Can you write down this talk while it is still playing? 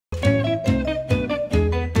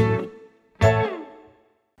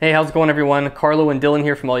Hey, how's it going, everyone? Carlo and Dylan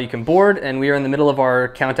here from All You Can Board, and we are in the middle of our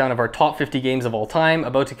countdown of our top 50 games of all time,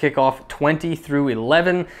 about to kick off 20 through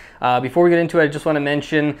 11. Before we get into it, I just want to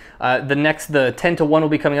mention the 10 to 1 will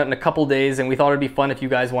be coming out in a couple days, and we thought it'd be fun if you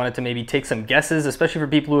guys wanted to maybe take some guesses, especially for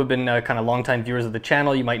people who have been kind of longtime viewers of the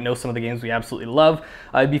channel. You might know some of the games we absolutely love.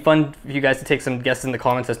 It'd be fun for you guys to take some guesses in the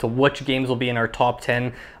comments as to which games will be in our top 10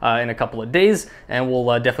 in a couple of days, and we'll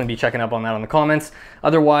definitely be checking up on that on the comments.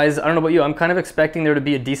 Otherwise, I don't know about you, I'm kind of expecting there to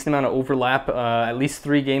be a decent amount of overlap. At least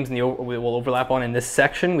 3 games will overlap on in this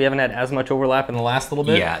section. We haven't had as much overlap in the last little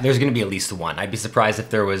bit. Yeah, there's going to be at least one. I'd be surprised if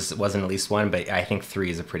there wasn't at least one, but I think 3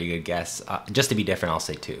 is a pretty good guess. Just to be different, I'll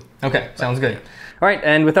say 2. Okay, sounds good. All right,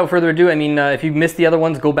 and without further ado, I mean, if you missed the other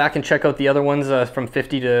ones, go back and check out the other ones from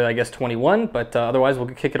 50 to, I guess, 21. But otherwise, we'll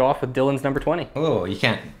kick it off with Dylan's number 20. Oh, you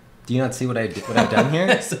can't. Do you not see what I've done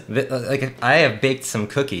here? Like, I have baked some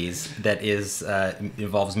cookies that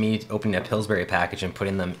involves me opening a Pillsbury package and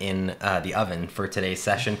putting them in the oven for today's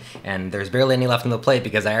session, and there's barely any left on the plate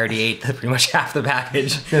because I already ate pretty much half the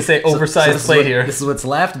package. I was gonna say oversized plate here. This is what's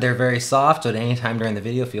left. They're very soft, so at any time during the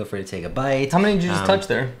video, feel free to take a bite. How many did you just touch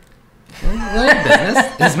there?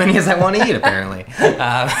 Business. As many as I want to eat, apparently.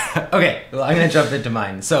 Okay, well, I'm going to jump into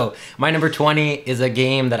mine. So my number 20 is a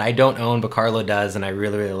game that I don't own, but Carlo does, and I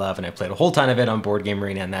really, really love, and I played a whole ton of it on Board Game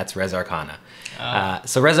Arena, and that's Res Arcana.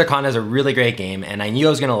 So Res Arcana is a really great game, and I knew I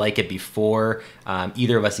was going to like it before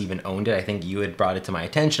either of us even owned it. I think you had brought it to my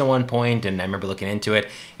attention at one point, and I remember looking into it,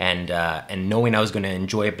 and knowing I was going to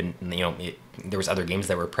enjoy it, but there was other games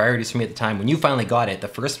that were priorities for me at the time. When you finally got it, the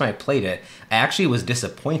first time I played it, I actually was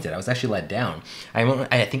disappointed. I was actually let down.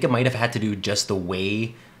 I think it might have had to do just the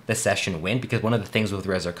way the session went, because one of the things with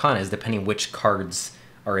Res Arcana is depending which cards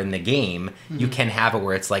are in the game, you can have it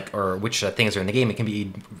where it's like, or which things are in the game, it can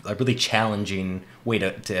be a really challenging way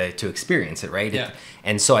to experience it, right? Yeah.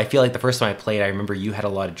 And so I feel like the first time I played, I remember you had a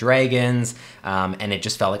lot of dragons, and it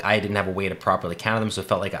just felt like I didn't have a way to properly counter them, so it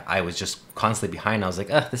felt like I was just constantly behind. I was like,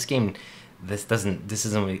 this game, this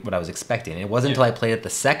isn't what I was expecting. And it wasn't until I played it the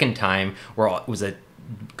second time where it was a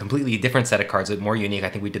completely different set of cards, more unique. I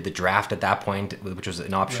think we did the draft at that point, which was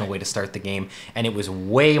an optional way to start the game, and it was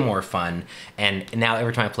way more fun. And now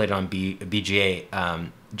every time I played it on BGA,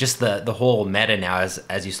 just the whole meta now,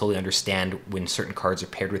 as you slowly understand when certain cards are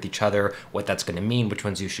paired with each other, what that's going to mean, which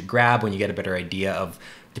ones you should grab, when you get a better idea of,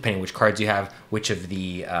 depending on which cards you have, which of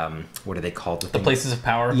the, what are they called? The places of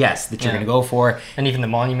power. Yes, that you're going to go for. And even the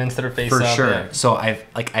monuments that are face up. For sure. Yeah. So I've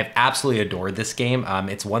absolutely adored this game.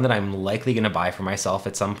 It's one that I'm likely going to buy for myself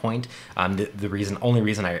at some point. The only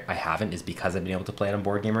reason I haven't is because I've been able to play it on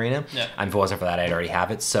Board Game Arena. Yeah. If it wasn't for that, I'd already have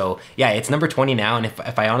it. So yeah, it's number 20 now, and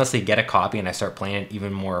if I honestly get a copy and I start playing it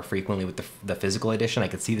even more frequently with the physical edition, I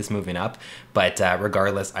could see this moving up. But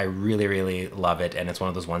regardless, I really, really love it, and it's one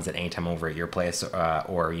of those ones that anytime over at your place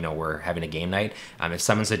or we're having a game night, if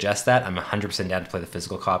someone suggests that, I'm 100% down to play the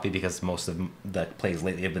physical copy, because most of the plays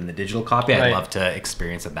lately have been the digital copy. I'd love to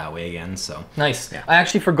experience it that way again. So nice. Yeah. I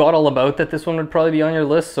actually forgot all about that. This one would probably be on your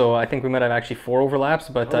list, so I think we might have actually 4 overlaps,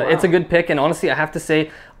 but it's a good pick. And honestly, I have to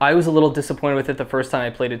say, I was a little disappointed with it the first time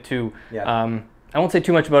I played it too. Yeah. I won't say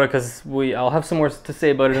too much about it because I'll have some more to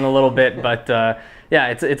say about it in a little bit, but yeah,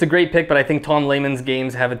 it's a great pick. But I think Tom Lehman's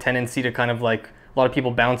games have a tendency to kind of like, a lot of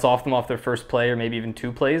people bounce off them off their first play or maybe even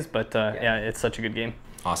 2 plays, but yeah, it's such a good game.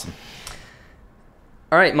 Awesome.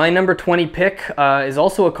 All right, my number 20 pick is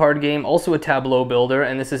also a card game, also a tableau builder,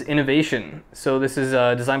 and this is Innovation. So this is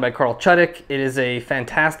designed by Carl. It is a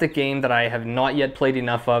fantastic game that I have not yet played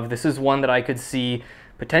enough of. This is one that I could see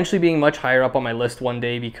potentially being much higher up on my list one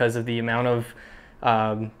day because of the amount of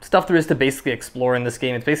stuff there is to basically explore in this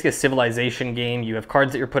game. It's basically a civilization game. You have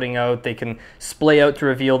cards that you're putting out. They can splay out to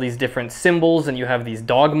reveal these different symbols, and you have these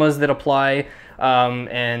dogmas that apply.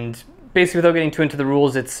 And basically, without getting too into the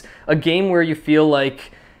rules, it's a game where you feel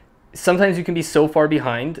like sometimes you can be so far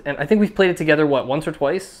behind. And I think we've played it together, what, once or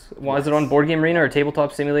twice? Was it on Board Game Arena or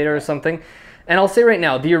Tabletop Simulator or something? And I'll say right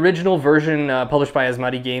now, the original version published by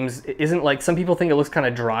Asmati Games isn't like, some people think it looks kind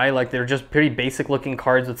of dry, like they're just pretty basic looking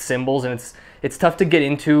cards with symbols, and it's tough to get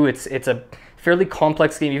into. It's a fairly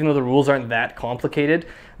complex game, even though the rules aren't that complicated.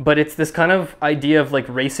 But it's this kind of idea of like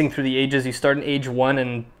racing through the ages. You start in age 1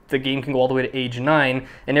 and the game can go all the way to age 9,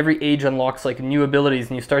 and every age unlocks like new abilities,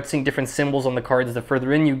 and you start seeing different symbols on the cards the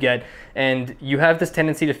further in you get, and you have this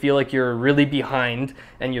tendency to feel like you're really behind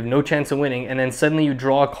and you have no chance of winning, and then suddenly you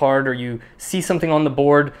draw a card or you see something on the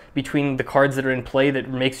board between the cards that are in play that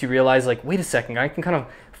makes you realize like, wait a second, I can kind of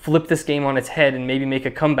flip this game on its head and maybe make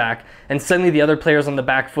a comeback, and suddenly the other player's on the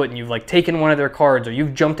back foot and you've like taken one of their cards, or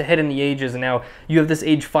you've jumped ahead in the ages and now you have this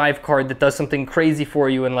age 5 card that does something crazy for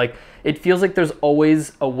you, and like it feels like there's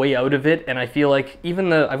always a way out of it. And I feel like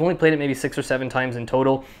I've only played it maybe 6 or 7 times in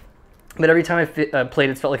total, but every time I played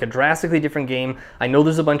it, felt like a drastically different game. I know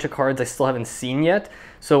there's a bunch of cards I still haven't seen yet,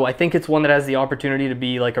 so I think it's one that has the opportunity to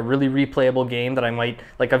be like a really replayable game that I might,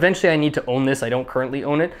 like eventually I need to own this. I don't currently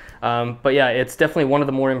own it, but yeah, it's definitely one of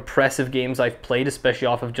the more impressive games I've played, especially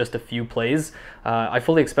off of just a few plays. I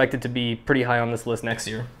fully expect it to be pretty high on this list next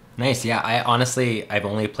year. Nice. Yeah, I've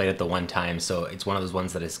only played it the one time, so it's one of those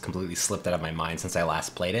ones that has completely slipped out of my mind since I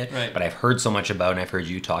last played it. Right. But I've heard so much about it, and I've heard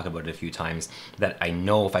you talk about it a few times, that I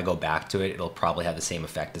know if I go back to it, it'll probably have the same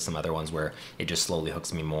effect as some other ones where it just slowly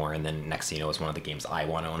hooks me more, and then next thing you know, it's one of the games I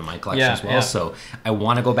want to own in my collection as well. Yeah. So I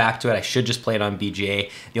want to go back to it. I should just play it on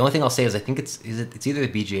BGA. The only thing I'll say is I think it's either the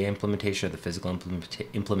BGA implementation or the physical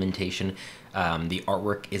implementation. The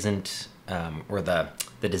artwork isn't, or the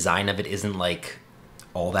design of it isn't like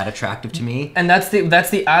all that attractive to me. And that's the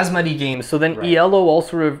Asmodee game. So then Right. ELO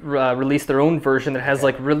also released their own version that has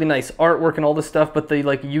like really nice artwork and all this stuff, but the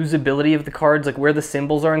like usability of the cards, like where the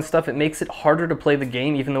symbols are and stuff, it makes it harder to play the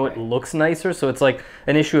game even though it looks nicer. So it's like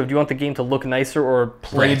an issue of, do you want the game to look nicer or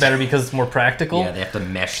play better because it's more practical? Yeah, they have to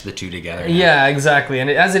mesh the two together. Yeah, exactly. And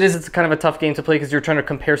as it is, it's kind of a tough game to play because you're trying to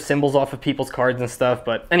compare symbols off of people's cards and stuff.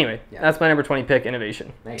 But anyway, that's my number 20 pick,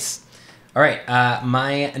 Innovation. Nice. All right,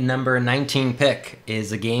 my number 19 pick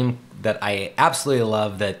is a game that I absolutely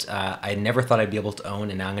love that I never thought I'd be able to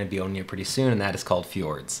own, and now I'm going to be owning it pretty soon, and that is called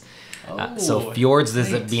Fjords. So Fjords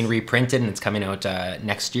is being reprinted, and it's coming out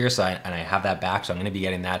next year, so I have that back, so I'm going to be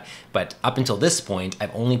getting that. But up until this point,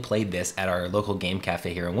 I've only played this at our local game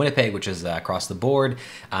cafe here in Winnipeg, which is across the board,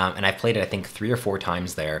 and I've played it, I think, 3 or 4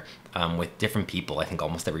 times there with different people, I think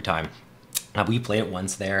almost every time. We played it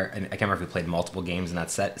once there, and I can't remember if we played multiple games in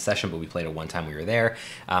that session, but we played it one time we were there.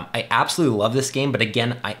 I absolutely love this game, but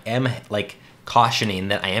again, I am like cautioning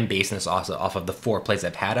that I am basing this also off of the 4 plays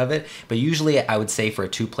I've had of it. But usually I would say for a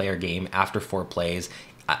 2-player game, after 4 plays,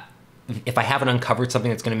 if I haven't uncovered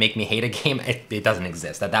something that's going to make me hate a game, it doesn't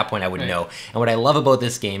exist. At that point, I would know. And what I love about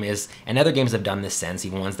this game is, and other games have done this since,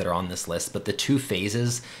 even ones that are on this list, but the 2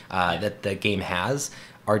 phases that the game has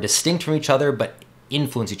are distinct from each other, but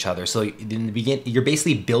influence each other. So in the beginning, you're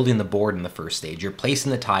basically building the board in the first stage. You're placing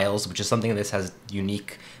the tiles, which is something this has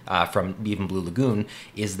unique from even Blue Lagoon,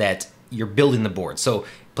 is that you're building the board. So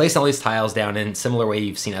placing all these tiles down in a similar way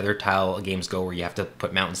you've seen other tile games go, where you have to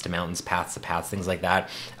put mountains to mountains, paths to paths, things like that.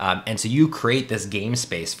 And so you create this game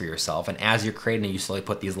space for yourself. And as you're creating it, you slowly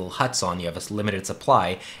put these little huts on. You have a limited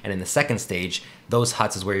supply. And in the second stage, those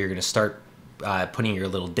huts is where you're going to start putting your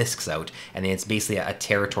little discs out, and then it's basically a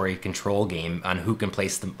territory control game on who can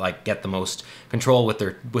place them, like get the most control with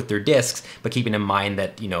their discs, but keeping in mind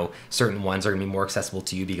that, you know, certain ones are going to be more accessible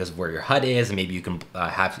to you because of where your hut is, and maybe you can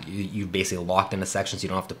you basically locked into sections, so you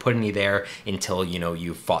don't have to put any there until, you know,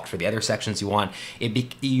 you fought for the other sections you want.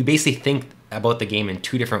 You basically think about the game in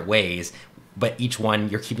 2 different ways, but each one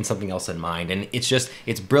you're keeping something else in mind. And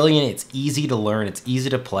it's brilliant. It's easy to learn, it's easy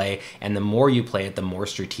to play, and the more you play it, the more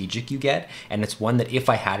strategic you get. And it's one that if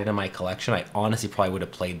I had it in my collection, I honestly probably would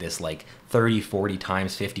have played this like 30, 40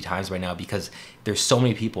 times, 50 times by now, because there's so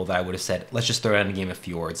many people that I would have said, let's just throw out a game of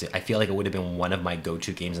Fjords. I feel like it would have been one of my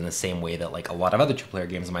go-to games in the same way that like a lot of other 2-player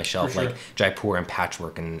games on my shelf, like Jaipur and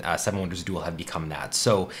Patchwork and Seven Wonders Duel have become that.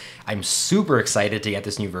 So I'm super excited to get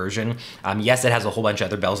this new version. Yes, it has a whole bunch of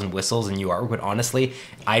other bells and whistles and new artwork, but honestly,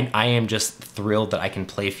 I am just thrilled that I can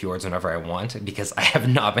play Fjords whenever I want, because I have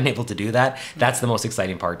not been able to do that. That's the most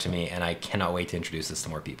exciting part to me, and I cannot wait to introduce this to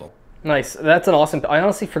more people. Nice. That's an awesome... I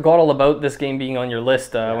honestly forgot all about this game being on your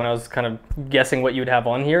list when I was kind of guessing what you'd have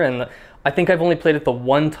on here, and I think I've only played it the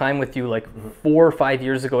one time with you like 4 or 5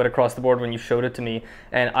 years ago at Across the Board when you showed it to me,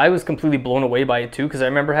 and I was completely blown away by it too, because I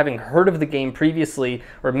remember having heard of the game previously,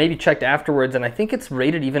 or maybe checked afterwards, and I think it's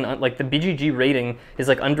rated even, like the BGG rating is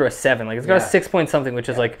like under a 7. Like it's got a 6 point something, which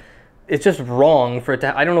is like... It's just wrong for it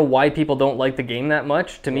to... I don't know why people don't like the game that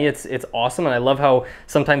much. To me, it's awesome, and I love how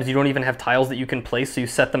sometimes you don't even have tiles that you can place, so you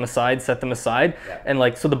set them aside, and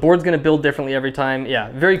like, so the board's going to build differently every time.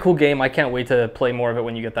 Yeah, very cool game. I can't wait to play more of it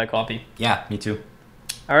when you get that copy. Yeah, me too.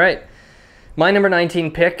 All right. My number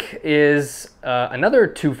 19 pick is another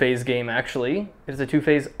 2-phase game, actually. It is a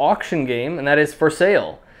 2-phase auction game, and that is For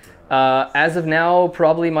Sale. As of now,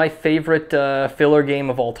 probably my favorite filler game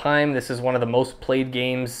of all time. This is one of the most played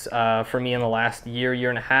games for me in the last year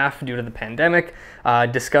and a half due to the pandemic.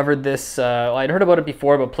 Discovered this, I'd heard about it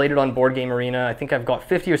before, but played it on Board Game Arena. I think I've got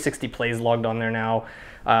 50 or 60 plays logged on there now.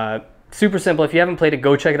 super simple. If you haven't played it,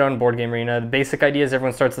 go check it out on Board Game Arena. The basic idea is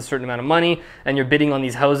everyone starts a certain amount of money, and you're bidding on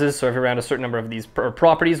these houses. So every round, a certain number of these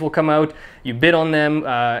properties will come out. You bid on them,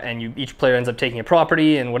 and each player ends up taking a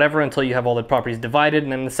property and whatever until you have all the properties divided.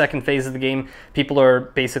 And then the second phase of the game, people are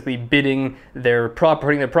basically bidding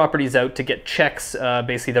putting their properties out to get checks,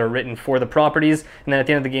 basically that are written for the properties. And then at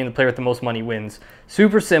the end of the game, the player with the most money wins.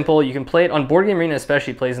 Super simple. You can play it on Board Game Arena,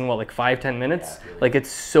 especially plays in what, like 5-10 minutes. Yeah, really. Like it's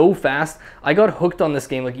so fast. I got hooked on this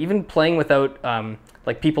game. Like even playing without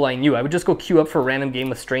like people I knew, I would just go queue up for a random game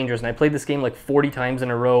with strangers, and I played this game like 40 times in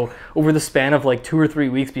a row over the span of like 2 or 3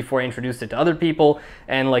 weeks before I introduced it to other people.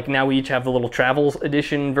 And like now we each have the little travels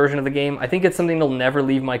edition version of the game. I think it's something that'll never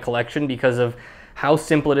leave my collection because of how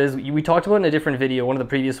simple it is. We talked about in a different video, one of the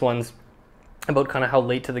previous ones, about kind of how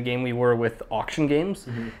late to the game we were with auction games.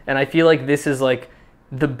 And I feel like this is like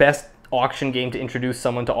the best auction game to introduce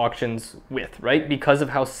someone to auctions with, right? Because of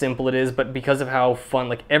how simple it is, but because of how fun,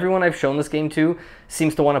 like everyone I've shown this game to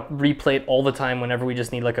seems to want to replay it all the time whenever we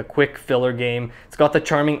just need like a quick filler game. It's got the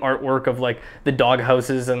charming artwork of like the dog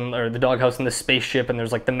houses or the doghouse and the spaceship, and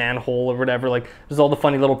there's like the manhole or whatever. Like there's all the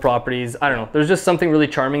funny little properties. I don't know. There's just something really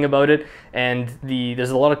charming about it, and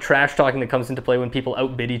there's a lot of trash talking that comes into play when people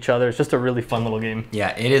outbid each other. It's just a really fun little game.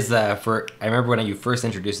 Yeah, it is. I remember when you first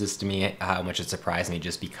introduced this to me, how much it surprised me,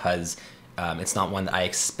 just because it's not one that I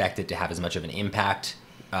expected to have as much of an impact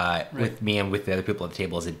with me and with the other people at the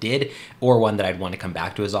table as it did, or one that I'd want to come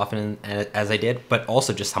back to as often as I did, but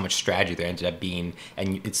also just how much strategy there ended up being.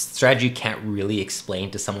 And it's strategy you can't really explain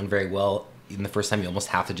to someone very well. In the first time, you almost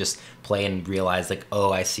have to just play and realize, like,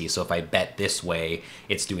 oh, I see. So if I bet this way,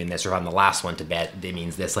 it's doing this. Or if I'm the last one to bet, it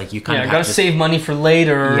means this. Like, you kind of have gotta save money for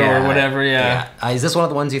later or whatever. Yeah. Is this one of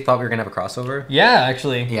the ones you thought we were gonna have a crossover? Yeah,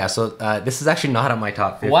 actually. Yeah. So this is actually not on my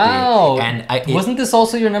top 50. Wow. And wasn't this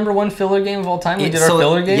also your #1 filler game of all time? We did our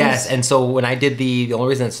filler games. Yes. And so when I did the only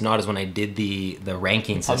reason it's not is when I did the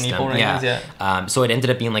ranking system. Rankings, so it ended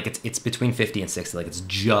up being like it's between 50 and 60. Like it's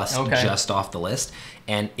just off the list.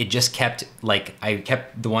 And it just kept, like,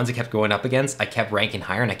 the ones I kept going up against, I kept ranking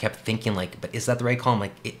higher, and I kept thinking, like, but is that the right call? I'm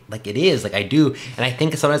like, it is, like, I do. And I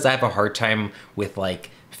think sometimes I have a hard time with, like,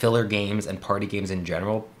 filler games and party games in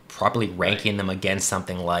general, properly ranking them against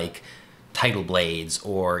something like Tidal Blades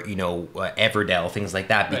or, Everdell, things like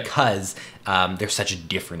that, because they're such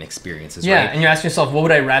different experiences, right? And you're asking yourself, what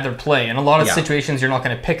would I rather play? In a lot of situations, you're not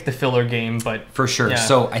going to pick the filler game, but... For sure.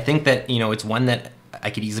 So I think that, it's one that I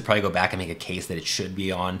could easily probably go back and make a case that it should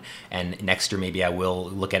be on, and next year maybe I will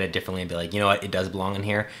look at it differently and be like, you know what, it does belong in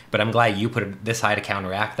here. But I'm glad you put it this high to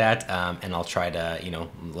counteract that, and I'll try to,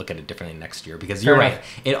 look at it differently next year, because you're right.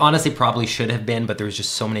 It honestly probably should have been, but there was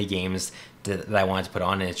just so many games that I wanted to put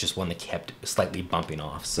on, and it's just one that kept slightly bumping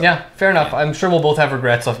off. So yeah, fair enough. I'm sure we'll both have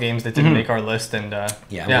regrets of games that didn't make our list, and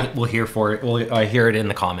we'll hear for it. We'll hear it in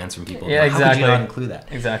the comments from people. Yeah, exactly. How could you not include that?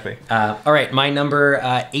 Exactly. All right, my number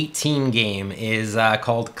 18 game is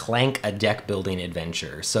called Clank: A Deck Building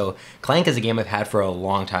Adventure. So Clank is a game I've had for a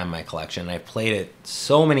long time in my collection. I've played it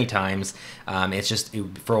so many times. It's just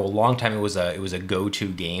for a long time it was a go-to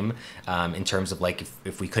game in terms of like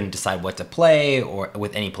if we couldn't decide what to play or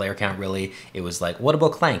with any player count really. It was like, what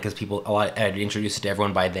about Clank? Because I'd introduced it to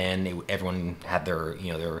everyone by then. Everyone had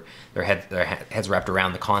their heads wrapped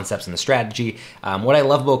around the concepts and the strategy. What I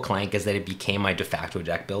love about Clank is that it became my de facto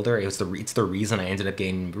deck builder. It's the reason I ended up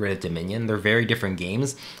getting rid of Dominion. They're very different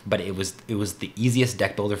games, but it was the easiest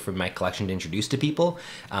deck builder for my collection to introduce to people,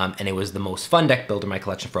 and it was the most fun deck builder in my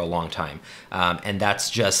collection for a long time. And that's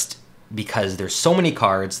just because there's so many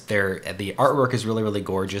cards. The artwork is really, really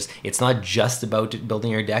gorgeous. It's not just about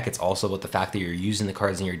building your deck. It's also about the fact that you're using the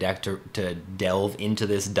cards in your deck to delve into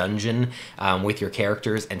this dungeon with your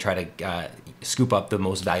characters and try to scoop up the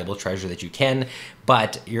most valuable treasure that you can.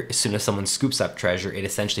 But as soon as someone scoops up treasure, it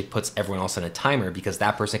essentially puts everyone else on a timer, because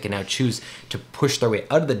that person can now choose to push their way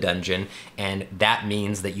out of the dungeon, and that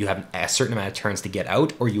means that you have a certain amount of turns to get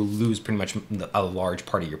out, or you lose pretty much a large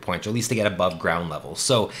part of your points, or at least to get above ground level.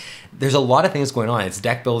 So there's a lot of things going on. It's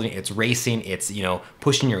deck building, it's racing, it's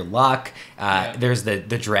pushing your luck. There's the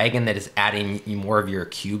dragon that is adding more of your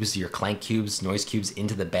cubes, your Clank cubes, noise cubes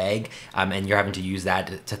into the bag, and you're having to use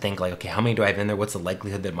that to think like, okay, how many do I have in there? What's the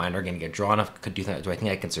likelihood that mine are going to get drawn? Do I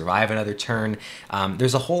think I can survive another turn?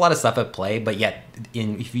 There's a whole lot of stuff at play, but yet,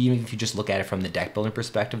 if you just look at it from the deck building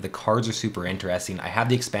perspective, the cards are super interesting. I have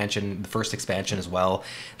the expansion, the first expansion as well.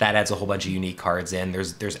 That adds a whole bunch of unique cards in.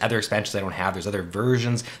 There's other expansions I don't have. There's other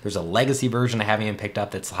versions. There's a legacy version I haven't even picked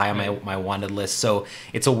up that's high on my wanted list. So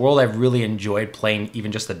it's a world I've really enjoyed playing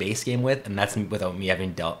even just the base game with, and that's without me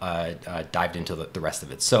having dived into the rest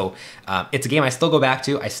of it. So it's a game I still go back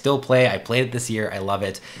to. I still play. I played played it this year. I love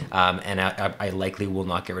it, and I likely will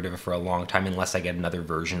not get rid of it for a long time unless I get another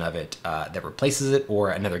version of it that replaces it, or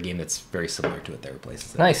another game that's very similar to it that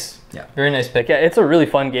replaces it. Nice. Yeah. Very nice pick. Yeah, it's a really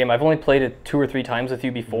fun game. I've only played it 2 or 3 times with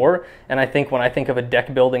you before, and I think when I think of a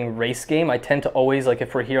deck building race game, I tend to always, like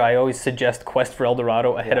if we're here, I always suggest Quest for El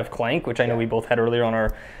Dorado ahead of Clank, which I know we both had earlier on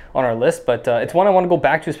our list, but it's one I want to go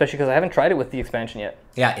back to, especially because I haven't tried it with the expansion yet.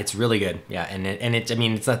 Yeah, it's really good. Yeah, and I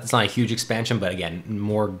mean, it's not a huge expansion, but again,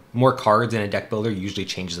 more cards in a deck builder usually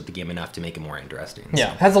changes up the game enough to make it more interesting.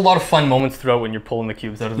 Yeah, it has a lot of fun moments throughout when you're pulling the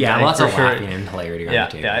cubes out of the bank. Lots of laughing and hilarity on the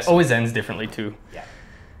table. Yeah, it always ends differently too. Yeah.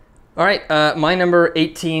 All right, my number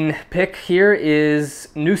 18 pick here is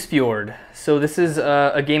Noosefjord. So this is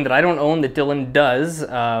a game that I don't own that Dylan does.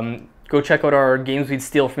 Go check out our games we'd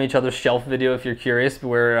steal from each other's shelf video if you're curious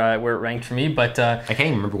where it ranked for me. But I can't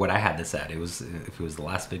even remember what I had this at. It was if it was the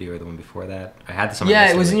last video or the one before that. I had this on my list.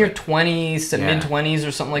 Yeah, it was in your 20s, mid-20s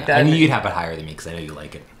or something like that. I knew you'd have it higher than me because I know you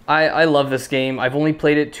like it. I love this game. I've only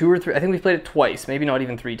played it 2 or 3. I think we've played it twice, maybe not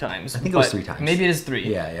even 3 times. I think it was 3 times. Maybe it is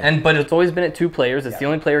 3. Yeah. But it's always been at 2 players. It's the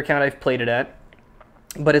only player count I've played it at.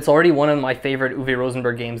 But it's already one of my favorite Uwe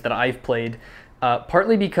Rosenberg games that I've played,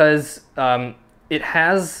 partly because it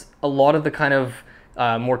has a lot of the kind of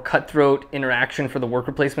more cutthroat interaction for the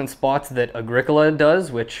worker placement spots that Agricola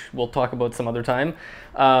does, which we'll talk about some other time.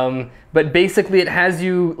 But basically it has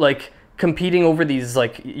you like competing over these,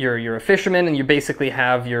 like you're a fisherman and you basically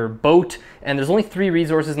have your boat, and there's only 3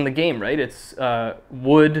 resources in the game, right? It's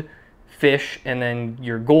wood, fish, and then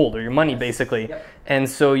your gold or your money, basically. Yep. And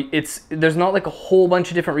so there's not like a whole bunch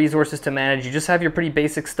of different resources to manage. You just have your pretty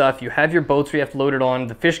basic stuff. You have your boats where you have to load it on.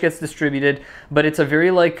 The fish gets distributed, but it's a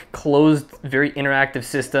very like closed, very interactive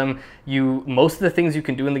system. Most of the things you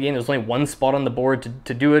can do in the game, there's only 1 spot on the board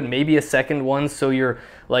to do it, maybe a second one. So you're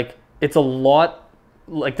like, it's a lot.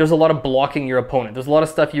 Like there's a lot of blocking your opponent. There's a lot of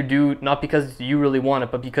stuff you do not because you really want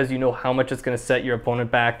it, but because you know how much it's going to set your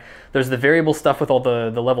opponent back. There's the variable stuff with all the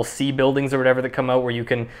level C buildings or whatever that come out where you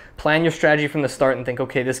can plan your strategy from the start and think,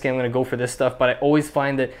 okay, this game I'm going to go for this stuff. But I always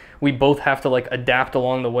find that we both have to like adapt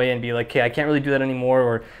along the way and be like, okay, I can't really do that anymore.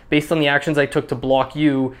 Or based on the actions I took to block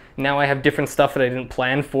you, now I have different stuff that I didn't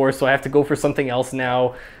plan for, so I have to go for something else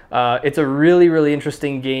now. It's a really, really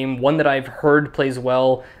interesting game, one that I've heard plays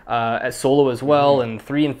well as solo as well, and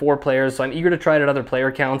 3 and 4 players, so I'm eager to try it at other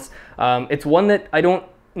player counts. It's one that I don't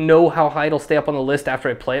know how high it'll stay up on the list after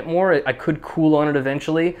I play it more. I could cool on it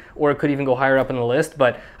eventually, or it could even go higher up in the list,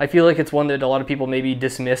 but I feel like it's one that a lot of people maybe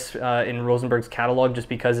dismiss in Rosenberg's catalog just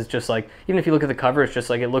because it's just like, even if you look at the cover, it's just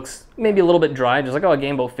like, it looks maybe a little bit dry, just like, oh, a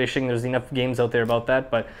game about fishing, there's enough games out there about that,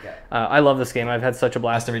 but I love this game. I've had such a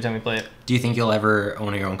blast every time we play it. Do you think you'll ever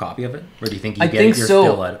own your own copy of it? Or do you think you get it?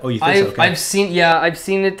 Still at? Oh, you think so? Okay. I've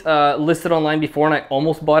seen it listed online before, and I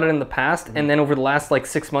almost bought it in the past, and then over the last like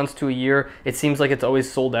 6 months to a year, it seems like it's always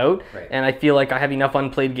sold out. Right. And I feel like I have enough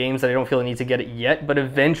unplayed games that I don't feel I need to get it yet, but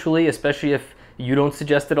eventually, especially if you don't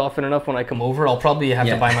suggest it often enough when I come over, I'll probably have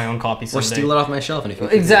to buy my own copy someday. Or steal it off my shelf. And if you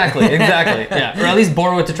exactly. Yeah. Or at least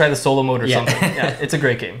borrow it to try the solo mode or something. Yeah, it's a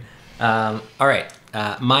great game. All right.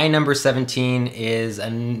 My number 17 is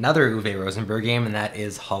another Uwe Rosenberg game, and that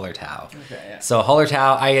is Hallertau. Okay, yeah. So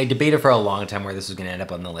Hallertau, I debated for a long time where this was going to end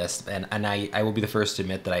up on the list, and I will be the first to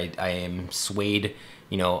admit that I am swayed,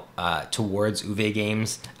 towards Uwe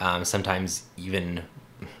games, sometimes even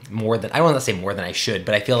more than, I don't want to say more than I should,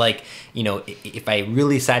 but I feel like, if I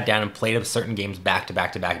really sat down and played certain games back to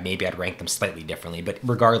back to back, maybe I'd rank them slightly differently. But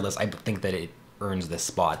regardless, I think that it earns this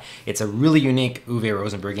spot. It's a really unique Uwe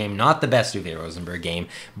Rosenberg game, not the best Uwe Rosenberg game,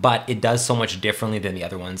 but it does so much differently than the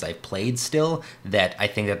other ones I've played still, that I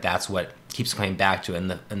think that that's what keeps coming back to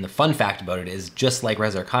it. And the fun fact about it is, just like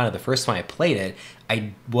Res Arcana, the first time I played it,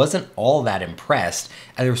 I wasn't all that impressed.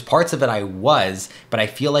 And there was parts of it I was, but I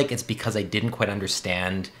feel like it's because I didn't quite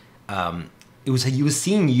understand. It was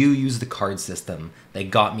seeing you use the card system that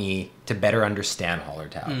got me to better understand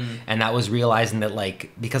Hallertau. And that was realizing that,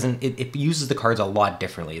 like, because it uses the cards a lot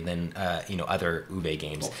differently than other Uwe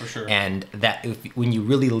games. Oh, for sure. And that when you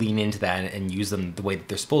really lean into that and use them the way that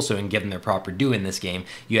they're supposed to and give them their proper due in this game,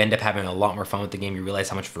 you end up having a lot more fun with the game. You realize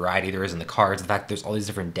how much variety there is in the cards. In fact, there's all these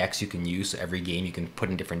different decks you can use. So every game you can put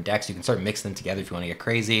in different decks. You can start mixing them together if you want to get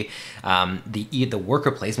crazy. The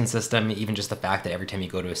worker placement system, even just the fact that every time you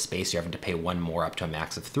go to a space, you're having to pay 1 more up to a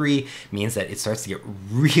max of 3, means that it starts to get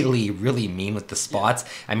really, really mean with the spots.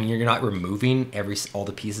 I mean, you're not removing all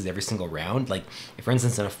the pieces every single round. Like, for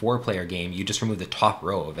instance, in a 4-player game, you just remove the top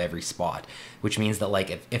row of every spot, which means that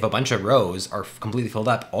like if a bunch of rows are completely filled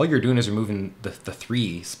up, all you're doing is removing the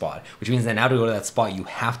 3 spot, which means that now to go to that spot, you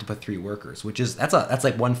have to put 3 workers, which is that's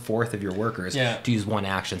like 1/4 of your workers to use one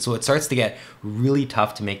action. So it starts to get really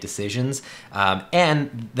tough to make decisions,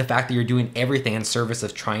 and the fact that you're doing everything in service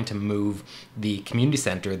of trying to move the community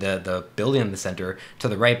center, the building in the center, to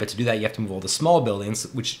the right. But to do that, you have to move all the small buildings,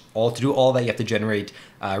 to do all that, you have to generate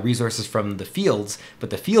resources from the fields. But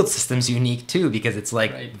the field system's unique too, because it's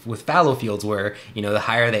like with fallow fields where, you know, the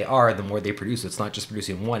higher they are, the more they produce. So it's not just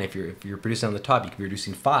producing 1. If you're producing on the top, you could be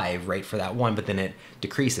producing 5, right, for that 1, but then it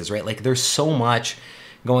decreases, right? Like, there's so much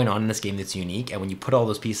going on in this game that's unique. And when you put all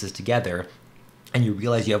those pieces together and you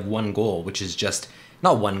realize you have one goal, which is just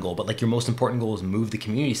not one goal, but like your most important goal is move the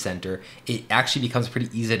community center, it actually becomes pretty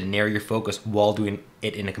easy to narrow your focus while doing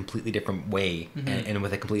it in a completely different way and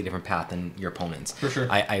with a completely different path than your opponents. For sure.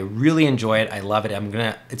 I really enjoy it. I love it.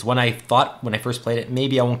 It's one I thought when I first played it,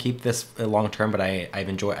 maybe I won't keep this long term, but I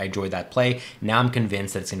enjoyed that play. Now I'm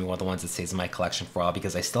convinced that it's gonna be one of the ones that stays in my collection for a while,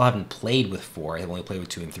 because I still haven't played with 4. I've only played with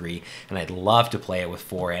 2 and 3, and I'd love to play it with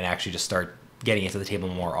 4 and actually just start getting into the table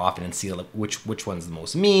more often and see like which one's the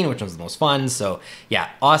most mean, which one's the most fun. So yeah,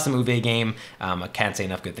 awesome Uwe game. I can't say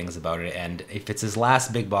enough good things about it. And if it's his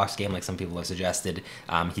last big box game, like some people have suggested,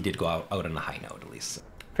 he did go out on a high note at least.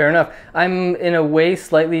 Fair enough. I'm in a way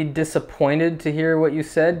slightly disappointed to hear what you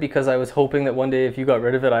said, because I was hoping that one day if you got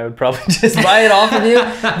rid of it, I would probably just buy it off of you.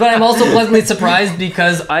 But I'm also pleasantly surprised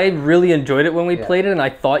because I really enjoyed it when we played it, and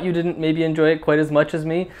I thought you didn't maybe enjoy it quite as much as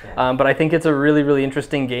me. But I think it's a really, really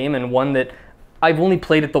interesting game, and one that I've only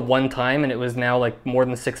played it the one time, and it was now like more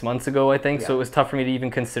than 6 months ago, I think. So it was tough for me to even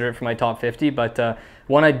consider it for my top 50. But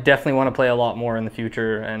one I definitely want to play a lot more in the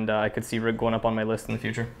future, and I could see Rig going up on my list in the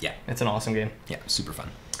future. Yeah. It's an awesome game. Yeah, super fun.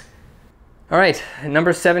 All right,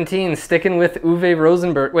 number 17, sticking with Uwe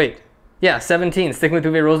Rosenberg. Wait, yeah, 17, sticking with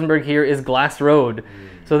Uwe Rosenberg here is Glass Road.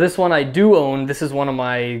 So this one I do own. This is one of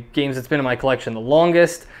my games that's been in my collection the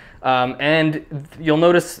longest. And you'll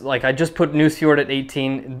notice, like, I just put Newsfjord at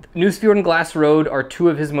 18. Newsfjord and Glass Road are 2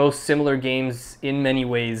 of his most similar games in many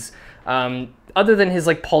ways. Other than his,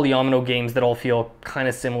 like, Polyomino games that all feel kind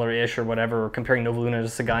of similar-ish or whatever, or comparing Nova Luna to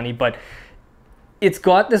Sagani. But it's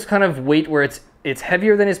got this kind of weight where it's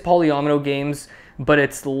heavier than his Polyomino games, but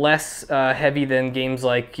it's less heavy than games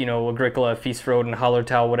like, you know, Agricola, Feast Road, and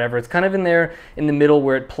Hallertau, whatever. It's kind of in there in the middle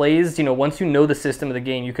where it plays, you know, once you know the system of the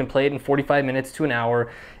game, you can play it in 45 minutes to an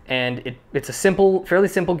hour, and it's a simple, fairly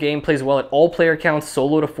simple game, plays well at all player counts,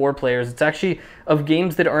 solo to 4 players. It's actually, of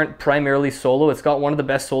games that aren't primarily solo, it's got one of the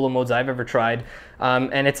best solo modes I've ever tried,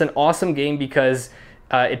 and it's an awesome game because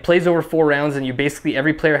it plays over 4 rounds, and you basically,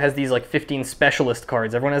 every player has these like 15 specialist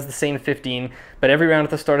cards. Everyone has the same 15, but every round at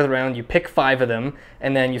the start of the round, you pick 5 of them,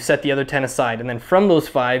 and then you set the other 10 aside. And then from those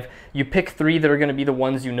 5, you pick 3 that are going to be the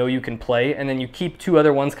ones you know you can play, and then you keep 2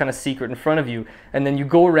 other ones kind of secret in front of you. And then you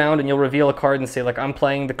go around and you'll reveal a card and say, like, I'm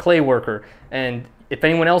playing the Clay Worker. And if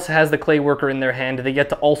anyone else has the Clay Worker in their hand, they get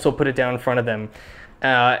to also put it down in front of them.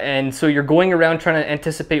 And so you're going around trying to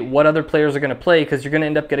anticipate what other players are going to play, because you're going to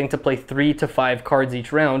end up getting to play 3 to 5 cards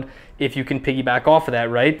each round if you can piggyback off of that,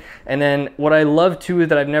 right? And then what I love too is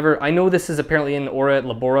that I know this is apparently in Aura at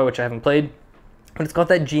Labora, which I haven't played, but it's got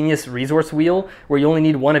that genius resource wheel where you only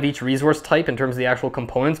need 1 of each resource type in terms of the actual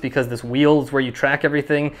components, because this wheel is where you track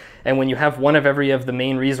everything, and when you have 1 of every of the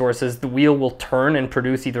main resources, the wheel will turn and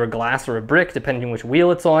produce either a glass or a brick, depending on which wheel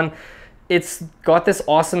it's on. It's got this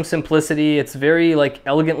awesome simplicity. It's very like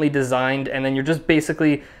elegantly designed, and then you're just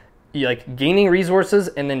basically like gaining resources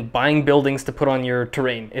and then buying buildings to put on your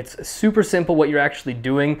terrain. It's super simple what you're actually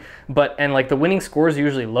doing, and like the winning score is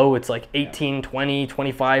usually low. It's like 18, 20,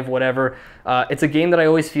 25, whatever. It's a game that I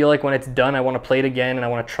always feel like when it's done, I want to play it again and I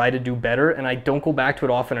want to try to do better, and I don't go back to it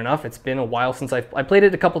often enough. It's been a while since I played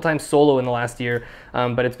it a couple times solo in the last year,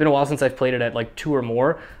 but it's been a while since I've played it at like 2 or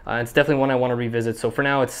more. It's definitely one I want to revisit. So for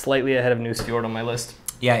now, it's slightly ahead of Newsfjord on my list.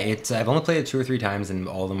 Yeah, I've only played it 2 or 3 times, and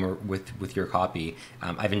all of them were with your copy.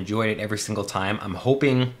 I've enjoyed it every single time. I'm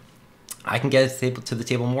hoping I can get it to the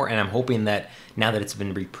table more, and I'm hoping that now that it's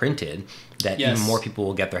been reprinted, that even more people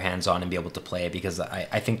will get their hands on and be able to play it, because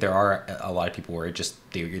I think there are a lot of people where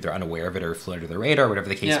they're either unaware of it or flew under the radar, whatever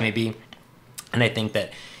the case may be. And I think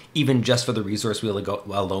that even just for the resource wheel to go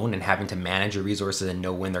alone and having to manage your resources and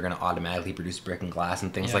know when they're going to automatically produce brick and glass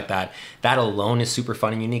and things like that. That alone is super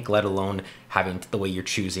fun and unique, let alone having the way you're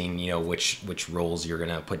choosing, you know, which rolls you're going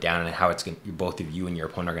to put down and how it's going both of you and your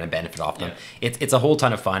opponent are going to benefit off them. It's a whole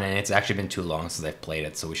ton of fun, and it's actually been too long since I've played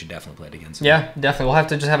it, so we should definitely play it again soon. Yeah, definitely. We'll have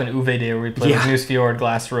to just have an Uwe day where we play with Newsfjord,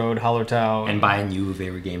 Glass Road, Hallertau. And buy a new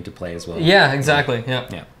Uwe game to play as well. Yeah, exactly.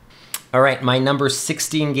 Yeah. All right, my number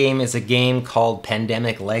 16 game is a game called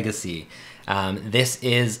Pandemic Legacy. This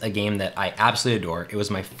is a game that I absolutely adore. It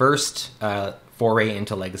was my first foray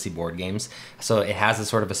into legacy board games, so it has a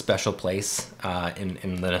sort of a special place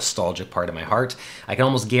in the nostalgic part of my heart. I can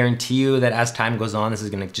almost guarantee you that as time goes on, this is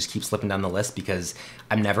going to just keep slipping down the list because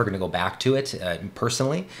I'm never going to go back to it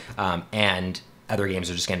personally, and other games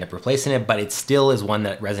are just going to end up replacing it, but it still is one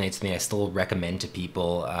that resonates with me. I still recommend to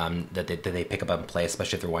people that they pick up and play,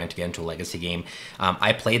 especially if they're wanting to get into a legacy game.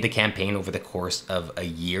 I played the campaign over the course of a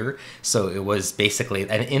year, so it was basically,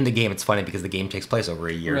 and in the game, it's funny because the game takes place over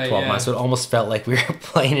a year, 12 months, so it almost felt like we were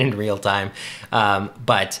playing in real time,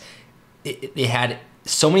 but it had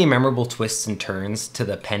so many memorable twists and turns to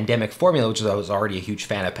the Pandemic formula, which I was already a huge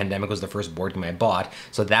fan of. Pandemic was the first board game I bought,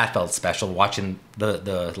 so that felt special. Watching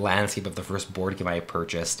the landscape of the first board game I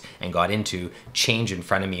purchased and got into change in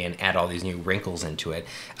front of me and add all these new wrinkles into it.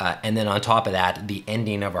 And then on top of that, the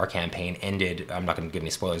ending of our campaign ended, I'm not going to give any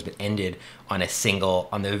spoilers, but ended on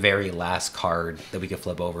on the very last card that we could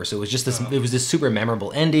flip over. So it was just this, it was this super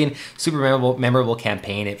memorable ending, super memorable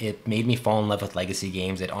campaign. It made me fall in love with legacy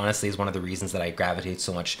games. It honestly is one of the reasons that I gravitate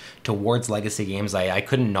so much towards legacy games. I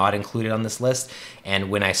couldn't not include it on this list. And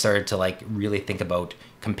when I started to like really think about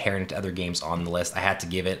comparing it to other games on the list, I had to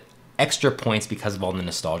give it extra points because of all the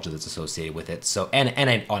nostalgia that's associated with it. So, and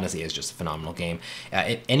it honestly is just a phenomenal game.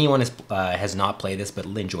 If anyone has not played this but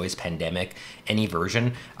enjoys Pandemic, any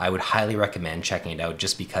version, I would highly recommend checking it out,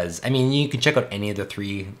 just because, I mean, you can check out any of the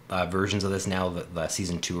three versions of this now, the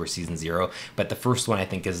season 2 or season 0, but the first one I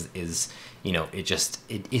think is you know, it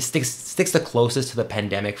sticks the closest to the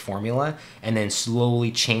Pandemic formula, and then slowly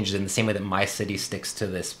changes in the same way that My City sticks to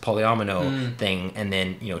this polyomino thing, and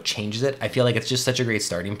then, you know, changes it. I feel like it's just such a great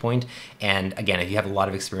starting point. And again, if you have a lot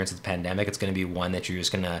of experience with Pandemic, it's going to be one that you're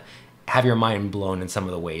just going to have your mind blown in some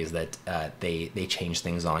of the ways that they change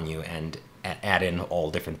things on you and add in all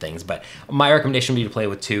different things. But my recommendation would be to play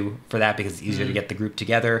with 2 for that, because it's easier to get the group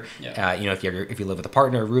together. You know, if you live with a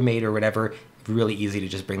partner, a roommate, or whatever, really easy to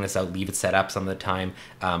just bring this out, leave it set up some of the time.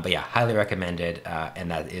 But yeah, highly recommended.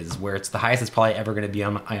 And that is where it's the highest it's probably ever going to be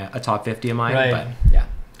on a top 50 of mine. But yeah.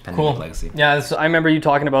 Pandemic Legacy. Yeah, I remember you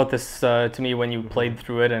talking about this to me when you played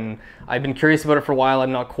through it, and I've been curious about it for a while.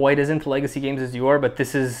 I'm not quite as into legacy games as you are, but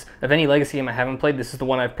this is, of any legacy game I haven't played, this is the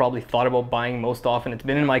one I've probably thought about buying most often. It's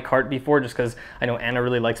been in my cart before just because I know Anna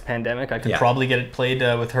really likes Pandemic. I could probably get it played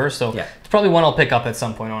with her, so it's probably one I'll pick up at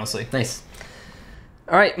some point, honestly. Nice.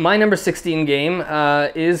 All right, my number 16 game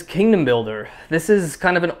is Kingdom Builder. This is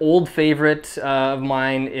kind of an old favorite of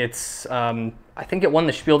mine. It's I think it won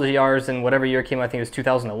the Spiel des Jahres in whatever year it came out. I think it was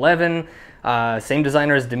 2011. Same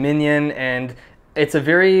designer as Dominion, and it's a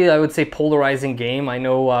very, I would say, polarizing game. I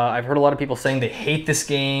know I've heard a lot of people saying they hate this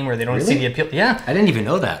game or they don't see the appeal. Yeah. I didn't even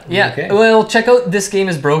know that. Yeah. Okay. Well, check out This Game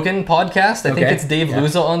is Broken podcast. I think it's Dave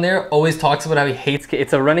Luza on there. Always talks about how he hates,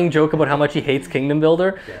 it's a running joke about how much he hates Kingdom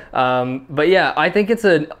Builder. But yeah, I think it's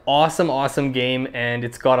an awesome game, and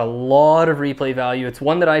it's got a lot of replay value. It's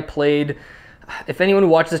one that I played. If anyone who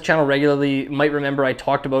watches this channel regularly might remember, I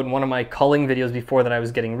talked about in one of my culling videos before that I was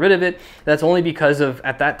getting rid of it. That's only because of,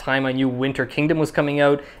 at that time, I knew Winter Kingdom was coming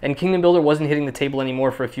out, and Kingdom Builder wasn't hitting the table anymore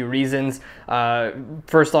for a few reasons.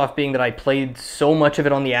 First off being that I played so much of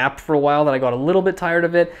it on the app for a while that I got a little bit tired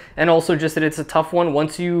of it, and also just that it's a tough one.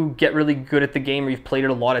 Once you get really good at the game or you've played it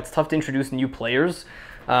a lot, it's tough to introduce new players,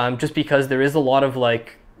 just because there is a lot of,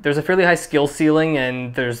 like, there's a fairly high skill ceiling,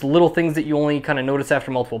 and there's little things that you only kind of notice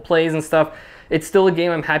after multiple plays and stuff. It's still a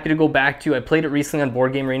game I'm happy to go back to. I played it recently on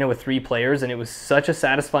Board Game Arena with 3 players, and it was such a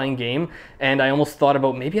satisfying game, and I almost thought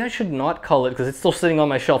about maybe I should not cull it because it's still sitting on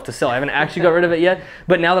my shelf to sell. I haven't actually got rid of it yet,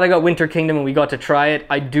 but now that I got Winter Kingdom and we got to try it,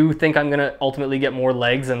 I do think I'm going to ultimately get more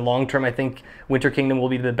legs, and long term I think Winter Kingdom will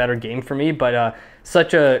be the better game for me. But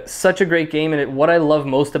such a great game, and what I love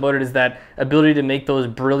most about it is that ability to make those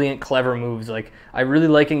brilliant, clever moves. Like, I really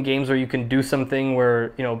like in games where you can do something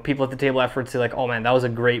where, you know, people at the table afterwards say like, oh man, that was a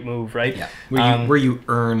great move, right? Yeah. Where you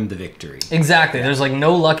earn the victory. Exactly. There's like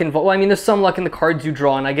no luck involved. Well, I mean, there's some luck in the cards you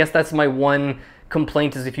draw, and I guess that's my one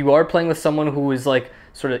complaint is if you are playing with someone who is like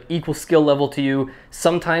sort of equal skill level to you,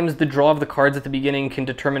 sometimes the draw of the cards at the beginning can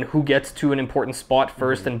determine who gets to an important spot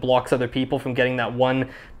first and blocks other people from getting that one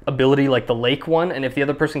ability like the lake one, and if the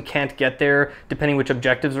other person can't get there, depending which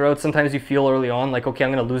objectives are out, sometimes you feel early on like, okay,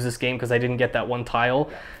 I'm going to lose this game because I didn't get that one tile.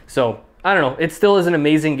 So I don't know. It still is an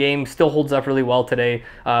amazing game, still holds up really well today,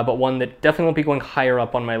 but one that definitely won't be going higher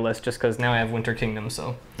up on my list just because now I have Winter Kingdom.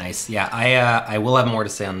 So nice. Yeah, I will have more to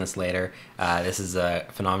say on this later. This is a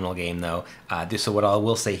phenomenal game, though. So what I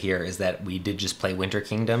will say here is that we did just play Winter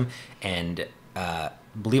Kingdom, and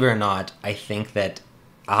believe it or not, I think that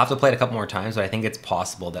I'll have to play it a couple more times, but I think it's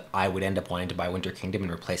possible that I would end up wanting to buy Winter Kingdom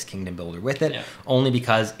and replace Kingdom Builder with it, only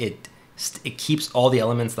because it keeps all the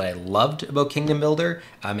elements that I loved about Kingdom Builder.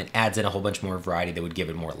 It adds in a whole bunch more variety that would give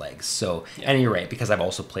it more legs. So, and you're right, because I've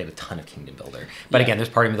also played a ton of Kingdom Builder. But again, there's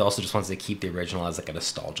part of me that also just wants to keep the original as like a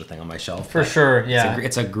nostalgia thing on my shelf. For sure, yeah.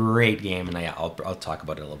 It's a great game, and I'll talk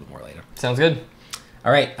about it a little bit more later. Sounds good.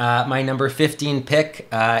 All right, my number 15 pick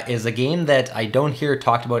is a game that I don't hear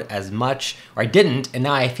talked about as much, or I didn't, and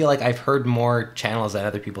now I feel like I've heard more channels and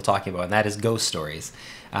other people talking about, and that is Ghost Stories.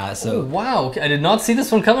 Oh, wow, I did not see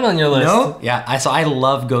this one coming on your list. No, yeah, I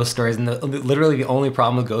love Ghost Stories, and literally the only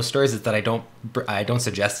problem with Ghost Stories is that I don't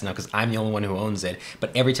suggest it now because I'm the only one who owns it.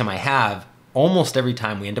 But every time I have, almost every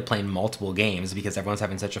time we end up playing multiple games because everyone's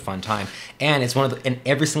having such a fun time, and it's and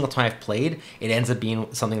every single time I've played, it ends up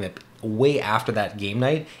being something that way after that game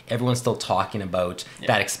night, everyone's still talking about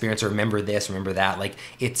that experience, or remember this, remember that. Like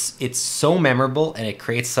it's so memorable, and it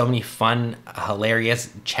creates so many fun,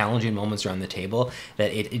 hilarious, challenging moments around the table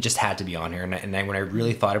that it just had to be on here. And then when I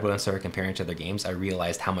really thought about it and started comparing it to other games, I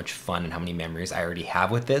realized how much fun and how many memories I already have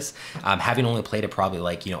with this. Having only played it probably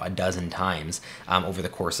like, a dozen times over the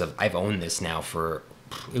course of, I've owned this now for,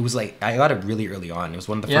 it was like, I got it really early on. It was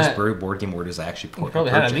one of the first board game orders I actually purchased.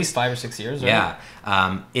 Probably had at least 5 or 6 years, right?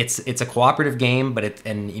 Yeah. It's a cooperative game, but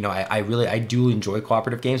I do enjoy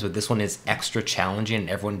cooperative games, but this one is extra challenging, and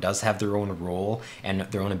everyone does have their own role and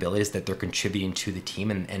their own abilities that they're contributing to the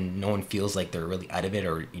team, and no one feels like they're really out of it,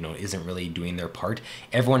 or isn't really doing their part.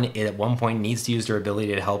 Everyone at one point needs to use their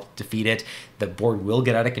ability to help defeat it. The board will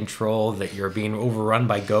get out of control, that you're being overrun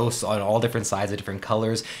by ghosts on all different sides of different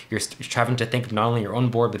colors. You're having to think of not only your own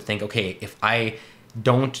board, but think, okay, if I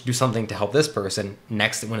don't do something to help this person,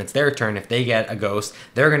 next when it's their turn, if they get a ghost,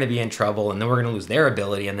 they're going to be in trouble, and then we're going to lose their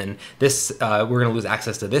ability, and then this we're going to lose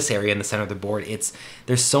access to this area in the center of the board.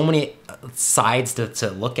 There's so many sides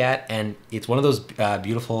to look at, and it's one of those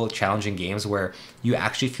beautiful, challenging games where you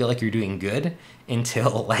actually feel like you're doing good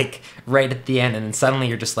until like right at the end, and then suddenly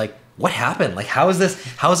you're just like, what happened? Like, how is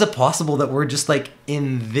it possible that we're just like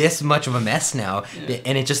in this much of a mess now?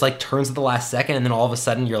 And it just like turns at the last second, and then all of a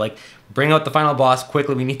sudden you're like, bring out the final boss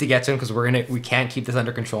quickly. We need to get to him because we can't keep this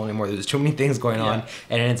under control anymore. There's too many things going on,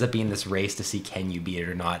 and it ends up being this race to see can you beat it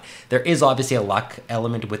or not. There is obviously a luck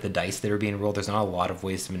element with the dice that are being rolled. There's not a lot of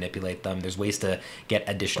ways to manipulate them. There's ways to get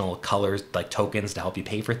additional colors, like tokens, to help you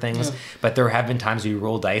pay for things. But there have been times where you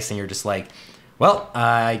roll dice and you're just like, well,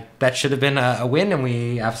 that should have been a win, and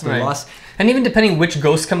we absolutely lost. And even depending which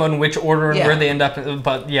ghosts come out in which order and where they end up,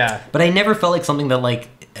 but But I never felt like something that like,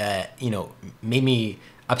 made me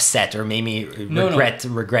upset or made me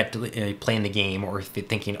regret playing the game, or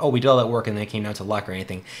thinking, oh, we did all that work and then it came down to luck or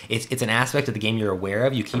anything. It's an aspect of the game you're aware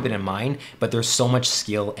of, you keep it in mind, but there's so much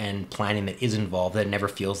skill and planning that is involved that it never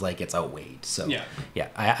feels like it's outweighed. So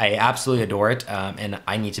I absolutely adore it, and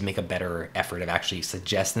I need to make a better effort of actually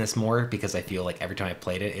suggesting this more, because I feel like every time I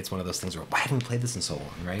played it, it's one of those things where, why haven't we played this in so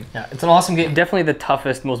long, right? Yeah, it's an awesome game. Definitely the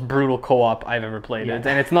toughest, most brutal co-op I've ever played. And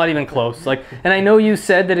it's not even close. Like, and I know you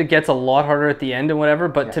said that it gets a lot harder at the end and whatever,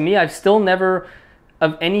 but to me, I've still never,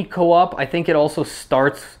 of any co-op, I think it also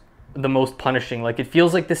starts the most punishing. Like, it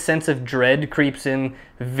feels like this sense of dread creeps in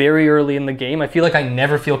very early in the game. I feel like I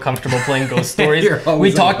never feel comfortable playing Ghost Stories.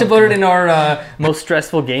 We talked about it in our most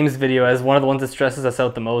stressful games video as one of the ones that stresses us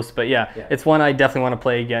out the most. But it's one I definitely want to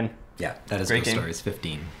play again. Yeah, that is Ghost Stories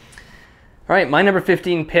 15. All right, my number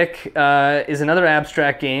 15 pick is another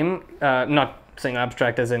abstract game. Not saying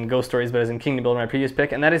abstract as in Ghost Stories, but as in Kingdom Builder, my previous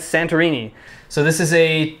pick, and that is Santorini. So this is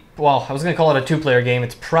I was going to call it a two-player game.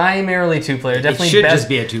 It's primarily two-player. Definitely it should just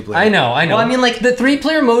be a two-player. I know. Well, I mean, like, the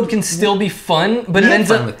three-player mode can still be fun, but it ends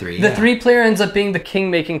up with three, the three-player ends up being the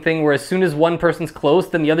king-making thing, where as soon as one person's close,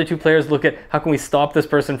 then the other two players look at how can we stop this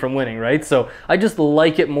person from winning, right? So I just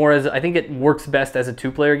like it more as, I think it works best as a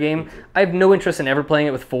two-player game. I have no interest in ever playing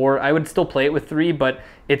it with 4. I would still play it with 3, but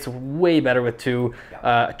it's way better with 2.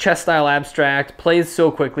 Chess-style abstract, plays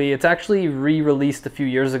so quickly. It's actually re-released a few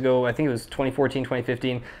years ago. I think it was 2014,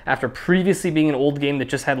 2015, after previously being an old game that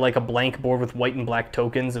just had like a blank board with white and black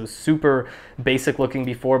tokens. It was super basic looking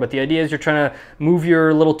before, but the idea is you're trying to move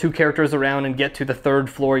your little 2 characters around and get to the 3rd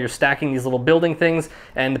floor. You're stacking these little building things,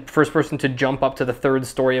 and the first person to jump up to the 3rd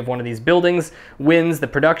story of one of these buildings wins. The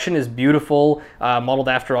production is beautiful, modeled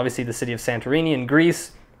after obviously the city of Santorini in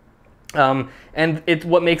Greece. And it's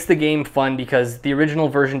what makes the game fun, because the original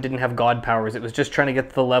version didn't have god powers. It was just trying to get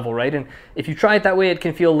to the level, right? And if you try it that way, it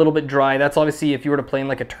can feel a little bit dry. That's obviously if you were to play in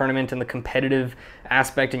like a tournament and the competitive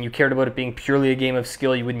aspect and you cared about it being purely a game of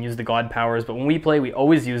skill, you wouldn't use the god powers. But when we play, we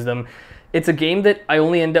always use them. It's a game that I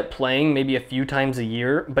only end up playing maybe a few times a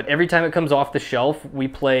year, but every time it comes off the shelf, we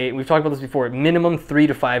play, we've talked about this before, minimum 3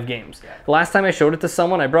 to 5 games. Yeah. The last time I showed it to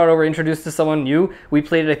someone, I brought it over, introduced to someone new, we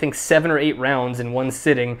played it I think 7 or 8 rounds in one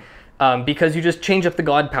sitting. Because you just change up the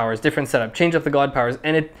god powers, different setup, change up the god powers,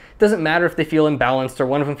 and it doesn't matter if they feel imbalanced or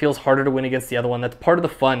one of them feels harder to win against the other one. That's part of the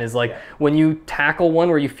fun, is like when you tackle one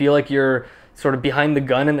where you feel like you're sort of behind the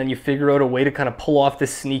gun and then you figure out a way to kind of pull off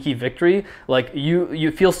this sneaky victory, like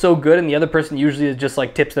you feel so good, and the other person usually just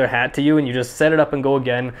like tips their hat to you and you just set it up and go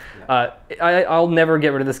again. I'll never get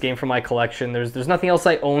rid of this game from my collection. There's nothing else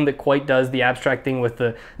I own that quite does the abstract thing with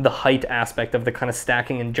the height aspect of the kind of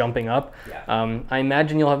stacking and jumping up. I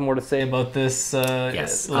imagine you'll have more to say about this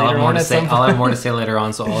yes, later I'll have more to say later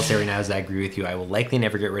on, so all I'll say right now is I agree with you. I will likely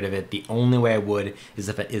never get rid of it. The only way I would is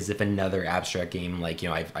if another abstract game, like, you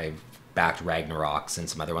know, I've backed Ragnaroks and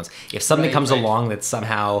some other ones. If something comes along that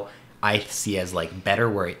somehow I see as like better,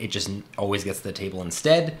 where it just always gets to the table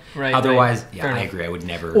instead. Otherwise, I agree. I would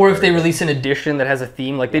never. Or if they release an edition that has a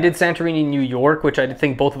theme, like they did Santorini New York, which I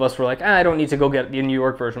think both of us were like, I don't need to go get the New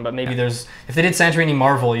York version, but maybe there's, if they did Santorini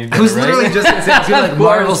Marvel, you'd get I was it, right? literally just going to say, like,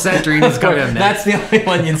 Marvel Santorini's coming up next. That's the only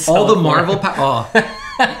one you'd sell. All the Marvel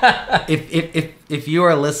if you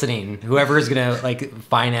are listening, whoever is gonna like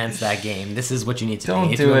finance that game, this is what you need to do.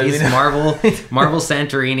 Don't do it. Marvel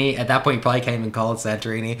Santorini. At that point, you probably can't even call it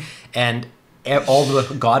Santorini. And all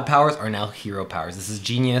the god powers are now hero powers. This is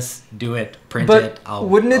genius. Do it. Print it.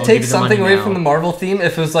 Wouldn't it take something away from the Marvel theme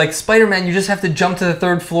if it was like Spider-Man? You just have to jump to the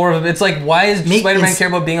 3rd floor of it. It's like, why is Spider-Man care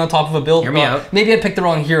about being on top of a building? Hear me out. Maybe I picked the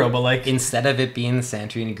wrong hero, but like, instead of it being the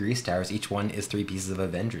Santorini Greece towers, each one is 3 pieces of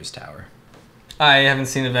Avengers Tower. I haven't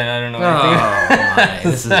seen it. I don't know. My,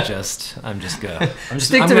 this is just. I'm just gonna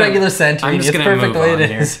stick to regular Santorini. It's perfect the way it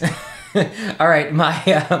is. All right,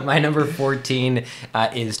 my number 14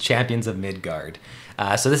 is Champions of Midgard.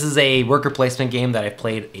 So this is a worker placement game that I've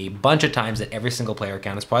played a bunch of times at every single player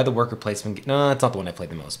account. It's probably the worker placement game. No, it's not the one I played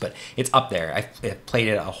the most, but it's up there. I've played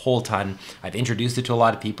it a whole ton. I've introduced it to a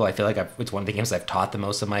lot of people. I feel like it's one of the games I've taught the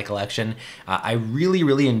most of my collection. I really,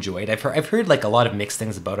 really enjoyed it. I've heard like a lot of mixed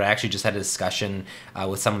things about it. I actually just had a discussion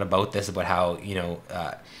with someone about this, about how, you know,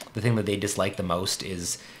 the thing that they dislike the most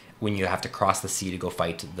is when you have to cross the sea to go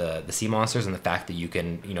fight the sea monsters, and the fact that you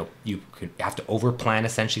can, you know, you could have to overplan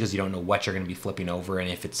essentially because you don't know what you're going to be flipping over,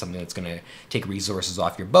 and if it's something that's going to take resources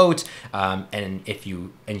off your boat, and so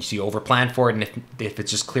you overplan for it, and if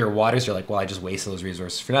it's just clear waters, you're like, well, I just wasted those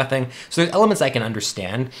resources for nothing. So there's elements I can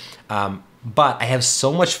understand. But I have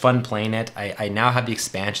so much fun playing it. I now have the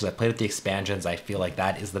expansions. I played with the expansions. I feel like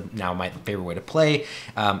that is now my favorite way to play.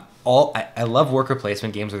 I love worker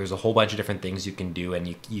placement games where there's a whole bunch of different things you can do,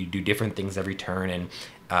 and you do different things every turn,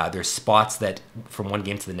 and there's spots that from one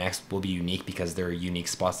game to the next will be unique because they're unique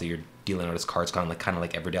spots that you're dealing out as cards, kind of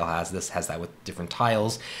like Everdale has. This has that with different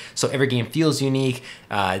tiles, so every game feels unique.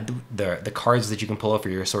 The cards that you can pull out for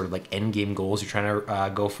your sort of like end game goals you're trying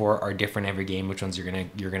to go for are different every game. Which ones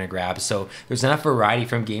you're gonna grab. So there's enough variety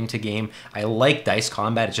from game to game. I like dice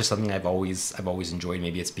combat. It's just something I've always enjoyed.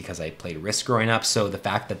 Maybe it's because I played Risk growing up. So the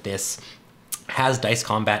fact that this has dice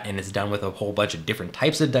combat and it's done with a whole bunch of different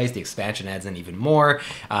types of dice, the expansion adds in even more,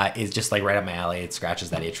 is just like right up my alley. It scratches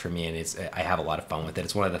that itch for me, and I have a lot of fun with it.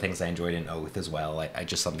 It's one of the things I enjoyed in Oath as well. I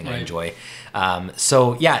just something I enjoy.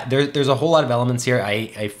 So yeah, there's a whole lot of elements here.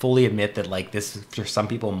 I fully admit that like this for some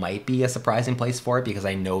people might be a surprising place for it, because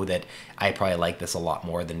I know that I probably like this a lot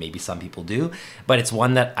more than maybe some people do, but it's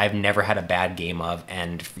one that I've never had a bad game of,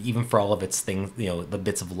 and even for all of its things, you know, the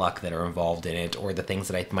bits of luck that are involved in it, or the things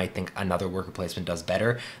that I might think another worker placement does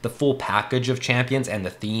better, the full package of Champions and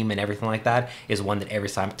the theme and everything like that is one that every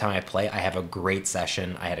time I play, I have a great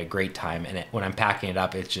session. I had a great time, and when I'm packing it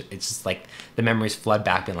up, it's just like the memories flood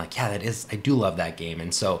back, being like, yeah, I do love that game.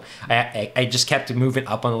 And so I just kept moving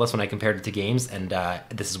up on the list when I compared it to games, and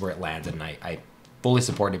this is where it lands, and I fully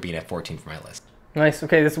support it being at 14 for my list. Nice.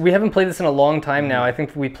 Okay, we haven't played this in a long time now. I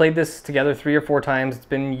think we played this together 3 or 4 times. It's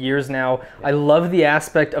been years now. I love the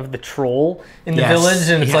aspect of the troll in the village,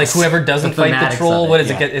 and it's like whoever doesn't fight the troll, what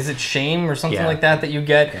is it? Is it shame or something like that you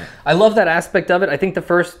get? Yeah. I love that aspect of it. I think the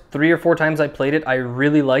first 3 or 4 times I played it, I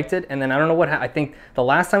really liked it, and then I don't know what I think the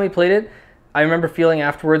last time we played it, I remember feeling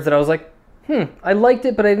afterwards that I was like, I liked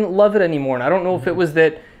it, but I didn't love it anymore. And I don't know if it was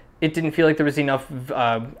that it didn't feel like there was enough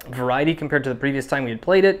variety compared to the previous time we had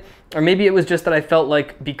played it. Or maybe it was just that I felt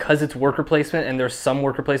like because it's worker placement and there's some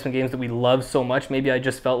worker placement games that we love so much, maybe I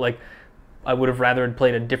just felt like I would have rather had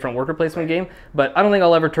played a different worker placement game. But I don't think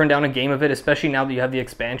I'll ever turn down a game of it, especially now that you have the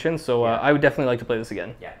expansion. So I would definitely like to play this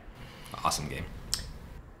again. Yeah, awesome game.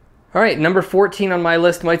 All right, number 14 on my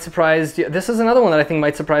list might surprise. This is another one that I think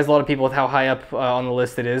might surprise a lot of people with how high up on the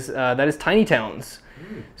list it is. That is Tiny Towns.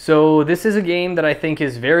 So this is a game that I think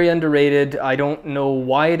is very underrated. I don't know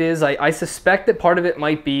why it is. I suspect that part of it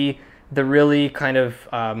might be the really kind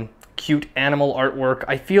of cute animal artwork.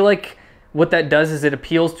 I feel like what that does is it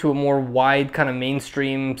appeals to a more wide kind of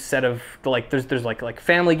mainstream set of there's like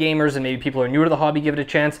family gamers and maybe people who are newer to the hobby give it a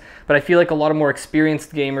chance. But I feel like a lot of more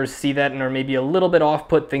experienced gamers see that and are maybe a little bit off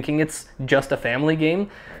put thinking it's just a family game.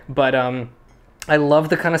 But I love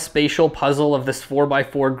the kind of spatial puzzle of this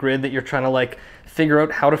 4x4 grid that you're trying to like figure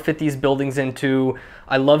out how to fit these buildings into.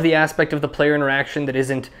 I love the aspect of the player interaction that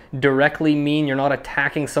isn't directly mean. You're not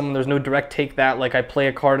attacking someone. There's no direct take that, like I play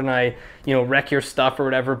a card and I, wreck your stuff or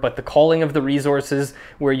whatever, but the calling of the resources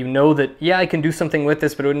where you know that, yeah, I can do something with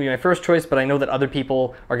this, but it wouldn't be my first choice, but I know that other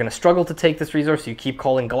people are going to struggle to take this resource, so you keep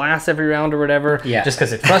calling glass every round or whatever, just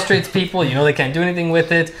because it frustrates people. You know they can't do anything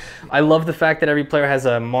with it. I love the fact that every player has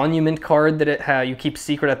a monument card that you keep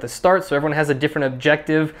secret at the start, so everyone has a different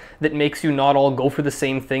objective that makes you not all go for the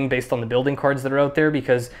same thing based on the building cards that are out there,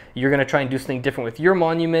 because you're going to try and do something different with your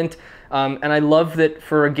monument. And I love that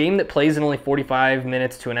for a game that plays in only 45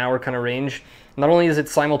 minutes to an hour kind of range, not only is it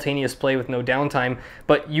simultaneous play with no downtime,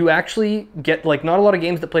 but you actually get, like, not a lot of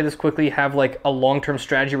games that play this quickly have like a long-term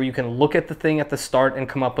strategy where you can look at the thing at the start and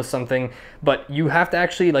come up with something, but you have to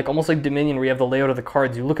actually, like almost like Dominion where you have the layout of the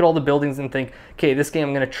cards, you look at all the buildings and think, okay, this game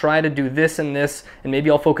I'm going to try to do this and this, and maybe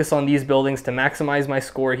I'll focus on these buildings to maximize my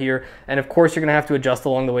score here. And of course you're going to have to adjust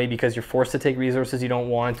along the way because you're forced to take resources you don't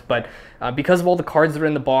want, but because of all the cards that are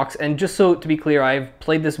in the box, and just so to be clear, I've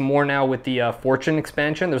played this more now with the Fortune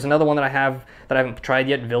expansion. There's another one that I haven't tried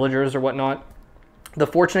yet, Villagers or whatnot. The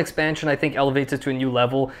Fortune expansion, I think, elevates it to a new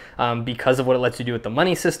level because of what it lets you do with the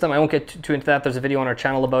money system. I won't get too into that. There's a video on our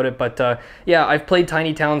channel about it. But yeah, I've played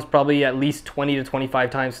Tiny Towns probably at least 20 to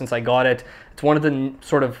 25 times since I got it. It's one of the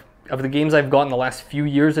sort of the games I've gotten the last few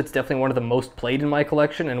years. It's definitely one of the most played in my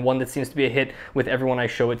collection and one that seems to be a hit with everyone I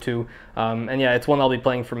show it to. And yeah, it's one I'll be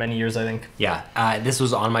playing for many years, I think. Yeah, this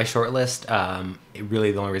was on my short list.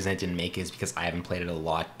 Really, the only reason I didn't make it is because I haven't played it a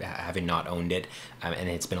lot, having not owned it, and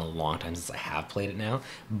it's been a long time since I have played it now.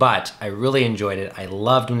 But I really enjoyed it. I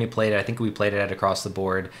loved when we played it. I think we played it at Across the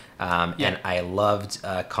Board, and I loved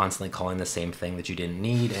constantly calling the same thing that you didn't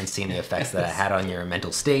need and seeing the effects that it had on your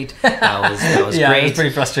mental state. That was yeah, great. It was pretty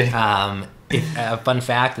frustrating. Fun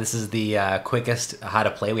fact, this is the quickest how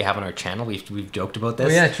to play we have on our channel. We've joked about this.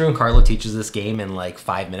 Oh, yeah, true. Carlo teaches this game in like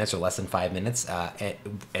 5 minutes or less than 5 minutes,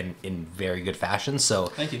 and in very good fashion. So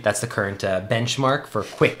thank you. That's the current benchmark for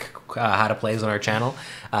quick how to plays on our channel.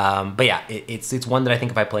 But yeah, it's one that I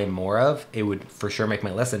think if I played more of, it would for sure make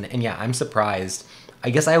my list. And yeah, I'm surprised. I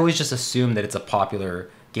guess I always just assume that it's a popular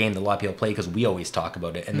game that a lot of people play because we always talk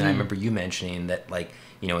about it. And then I remember you mentioning that, like,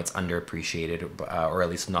 it's underappreciated, or at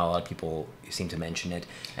least not a lot of people seem to mention it,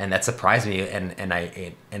 and that surprised me.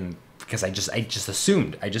 And because I just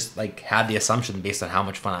assumed, I just like had the assumption based on how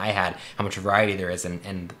much fun I had, how much variety there is,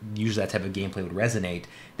 and usually that type of gameplay would resonate.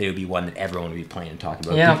 They would be one that everyone would be playing and talking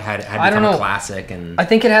about. Yeah, had become a classic. And I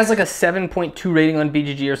think it has like a 7.2 rating on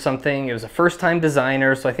BGG or something. It was a first-time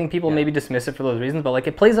designer, so I think people maybe dismiss it for those reasons. But like,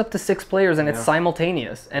 it plays up to 6 players and it's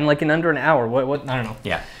simultaneous and like in under an hour. What I don't know.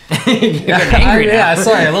 Yeah. You're getting angry now. Yeah,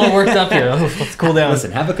 sorry, a little worked up here. Let's cool down.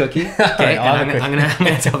 Listen, have a cookie. Okay, I'm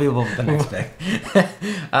gonna tell people the next pick.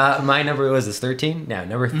 My number is 13. Now,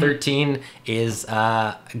 number 13 is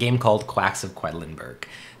a game called Quacks of Quedlinburg.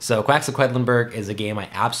 So Quacks of Quedlinburg is a game I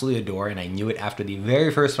absolutely adore, and I knew it after the very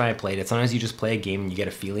first time I played it. Sometimes you just play a game and you get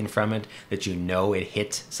a feeling from it that it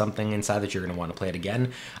hit something inside that you're going to want to play it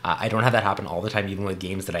again. I don't have that happen all the time, even with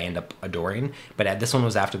games that I end up adoring, but this one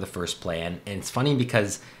was after the first play, and it's funny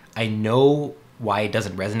because I know why it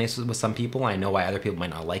doesn't resonate with some people. I know why other people might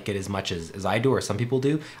not like it as much as I do, or some people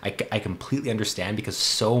do. I completely understand, because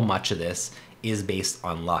so much of this is based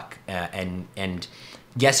on luck, and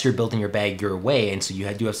yes, you're building your bag your way, and so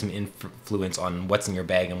you do have some influence on what's in your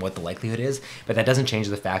bag and what the likelihood is, but that doesn't change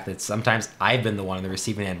the fact that sometimes I've been the one on the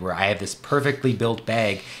receiving end where I have this perfectly built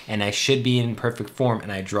bag, and I should be in perfect form,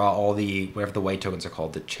 and I draw all the, whatever the white tokens are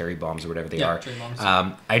called, the cherry bombs or whatever they are. Cherry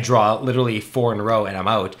bombs. I draw literally 4 in a row, and I'm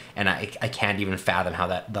out, and I can't even fathom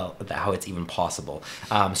how how it's even possible.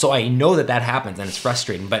 So I know that happens, and it's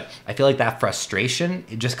frustrating, but I feel like that frustration,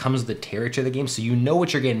 it just comes with the territory of the game, so you know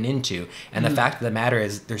what you're getting into, and the fact of the matter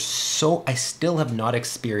is I still have not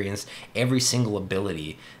experienced every single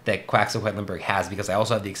ability that Quacks of Quedlinburg has, because I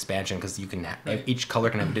also have the expansion, because you can each color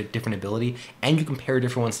can have a different ability, and you can pair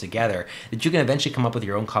different ones together, that you can eventually come up with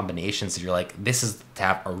your own combinations. So you're like, this is to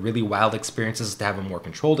have a really wild experience, this is to have a more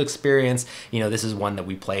controlled experience, this is one that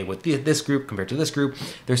we play with this group compared to this group.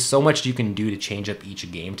 There's so much you can do to change up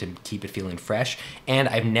each game to keep it feeling fresh, and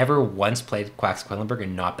I've never once played Quacks of Quedlinburg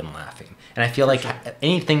and not been laughing. And I feel like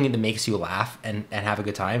anything that makes you laugh and have a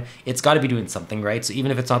good time, it's got to be doing something right. So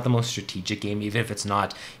even if it's not the most strategic game, even if it's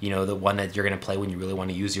not the one that you're going to play when you really want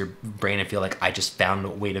to use your brain and feel like I just found a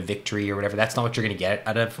way to victory or whatever, that's not what you're going to get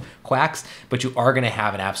out of Quacks, but you are going to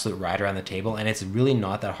have an absolute ride around the table, and it's really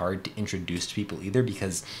not that hard to introduce to people either,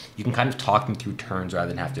 because you can kind of talk them through turns rather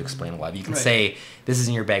than have to explain a lot. You can say, this is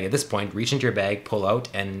in your bag at this point, reach into your bag, pull out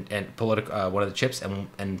and pull out one of the chips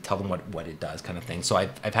and tell them what it does, kind of thing. So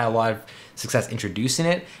I've had a lot of success introducing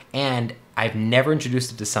it, and I've never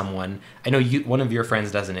introduced it to someone. I know one of your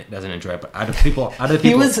friends doesn't enjoy it, but out of people,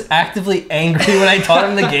 he was actively angry when I taught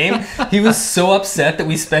him the game. He was so upset that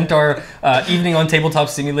we spent our evening on Tabletop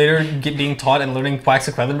Simulator being taught and learning Quacks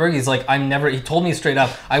of Quedlinburg. He's like, he told me straight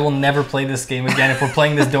up, I will never play this game again. If we're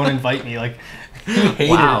playing this, don't invite me. Like, he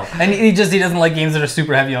hated it. And he doesn't like games that are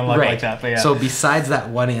super heavy on luck like that. But yeah. So besides that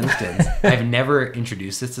one instance, I've never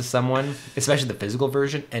introduced this to someone, especially the physical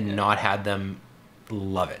version, and not had them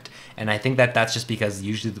love it. And I think that's just because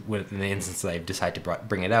usually in the instance that I decide to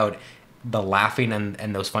bring it out, the laughing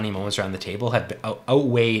and those funny moments around the table have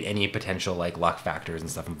outweighed any potential like luck factors and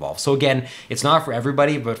stuff involved. So again, it's not for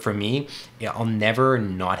everybody, but for me, I'll never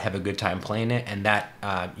not have a good time playing it, and that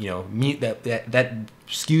that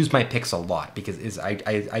skews my picks a lot, because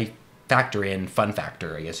I factor in fun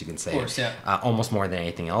factor, I guess you can say, of course, yeah. Almost more than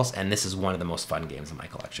anything else, and this is one of the most fun games in my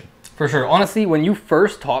collection. For sure. Honestly, when you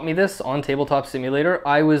first taught me this on Tabletop Simulator,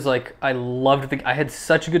 I was like, I had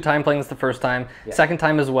such a good time playing this the first time, second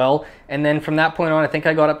time as well, and then from that point on, I think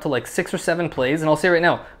I got up to like 6 or 7 plays, and I'll say right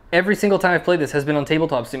now, every single time I've played this has been on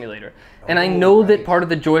Tabletop Simulator. And I know that part of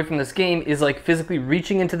the joy from this game is like physically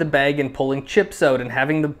reaching into the bag and pulling chips out and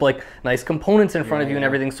having the like nice components in front of you and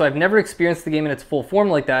everything. So I've never experienced the game in its full form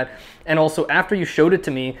like that. And also after you showed it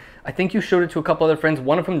to me, I think you showed it to a couple other friends.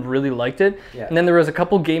 One of them really liked it. Yeah. And then there was a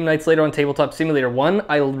couple game nights later on Tabletop Simulator. One,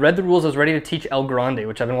 I read the rules. I was ready to teach El Grande,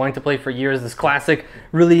 which I've been wanting to play for years. This classic,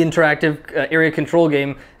 really interactive area control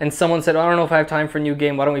game. And someone said, I don't know if I have time for a new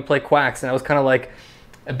game. Why don't we play Quacks? And I was kind of like,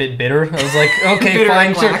 a bit bitter. I was like, okay,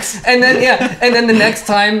 fine, sure. And then the next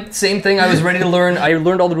time, same thing. I was ready to learn. I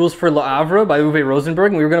learned all the rules for La Havre by Uwe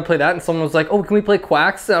Rosenberg, and we were going to play that, and someone was like, oh, can we play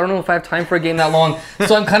Quacks? I don't know if I have time for a game that long.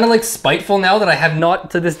 So I'm kind of like spiteful now that I have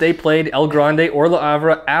not to this day played El Grande or La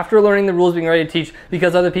Havre after learning the rules, being ready to teach,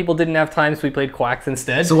 because other people didn't have time, so we played Quacks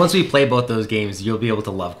instead. So once we play both those games, you'll be able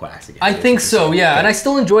to love Quacks again. I think so, yeah. And I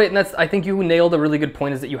still enjoy it, and I think you nailed a really good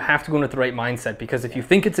point, is that you have to go in with the right mindset, because if you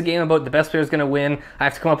think it's a game about the best player is going to win, I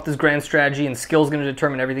have to come up with this grand strategy and skill is going to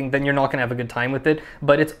determine everything, then you're not going to have a good time with it.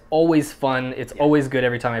 But it's always fun. It's always good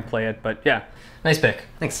every time I play it. But yeah, nice pick.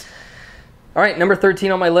 Thanks. All right, number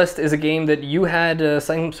 13 on my list is a game that you had,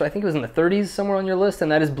 so I think it was in the 30s somewhere on your list,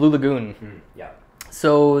 and that is Blue Lagoon. Yeah.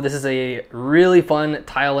 So this is a really fun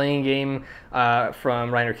tile laying game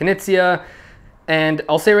from Reiner Knizia. And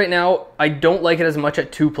I'll say right now, I don't like it as much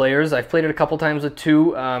at 2 players. I've played it a couple times with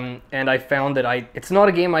 2, and I found that it's not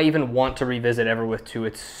a game I even want to revisit ever with 2.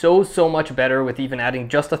 It's so much better with even adding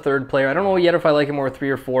just a 3rd player. I don't know yet if I like it more with 3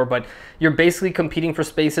 or 4, but you're basically competing for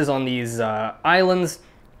spaces on these islands.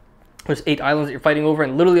 There's 8 islands that you're fighting over,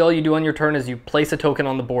 and literally all you do on your turn is you place a token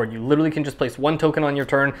on the board. You literally can just place 1 token on your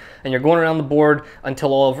turn, and you're going around the board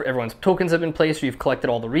until everyone's tokens have been placed, or you've collected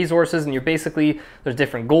all the resources, and you're basically, there's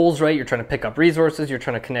different goals, right? You're trying to pick up resources, you're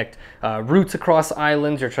trying to connect routes across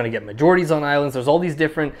islands, you're trying to get majorities on islands. There's all these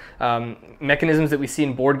different mechanisms that we see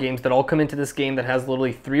in board games that all come into this game that has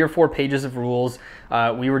literally 3 or 4 pages of rules.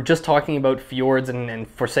 We were just talking about Fjords and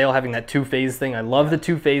For Sale having that 2-phase thing. I love the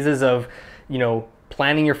 2 phases of,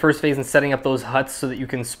 planning your first phase and setting up those huts so that you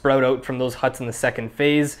can sprout out from those huts in the second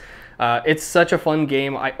phase. It's such a fun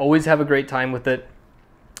game. I always have a great time with it.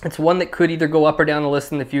 It's one that could either go up or down the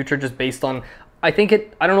list in the future just based on, I don't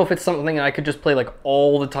know if it's something that I could just play like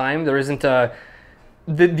all the time. There isn't a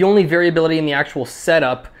the only variability in the actual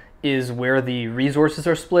setup is where the resources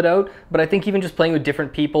are split out. But I think even just playing with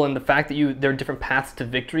different people and the fact that there are different paths to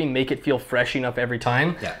victory make it feel fresh enough every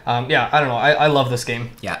time. Yeah. I don't know. I love this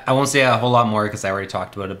game. Yeah, I won't say a whole lot more because I already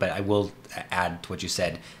talked about it, but I will add to what you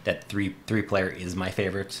said that three player is my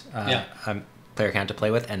favorite player count to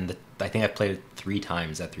play with, and I think I've played it 3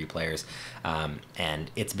 times at 3 players,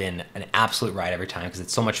 and it's been an absolute ride every time because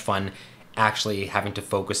it's so much fun actually having to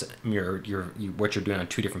focus what you're doing on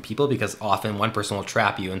 2 different people, because often one person will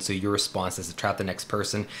trap you, and so your response is to trap the next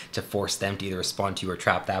person to force them to either respond to you or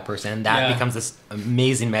trap that person, and that becomes this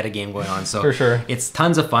amazing meta game going on. So for sure, it's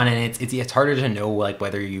tons of fun, and it's harder to know like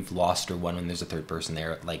whether you've lost or won when there's a third person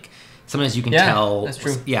there. Like sometimes you can tell. That's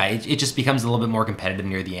true. Yeah, it just becomes a little bit more competitive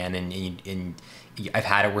near the end, and I've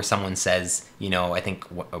had it where someone says, I think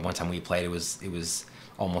one time we played, it was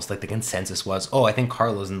almost like the consensus was, oh, I think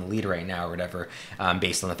Carlo's in the lead right now or whatever,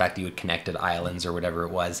 based on the fact that you had connected islands or whatever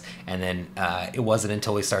it was. And then it wasn't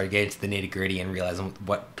until we started getting to the nitty gritty and realizing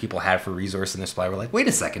what people had for resource in their supply, we're like, wait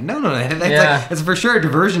a second, no, it's for sure a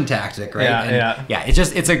diversion tactic, right?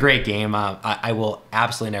 It's a great game. I will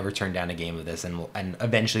absolutely never turn down a game of this, and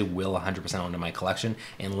eventually will 100% onto my collection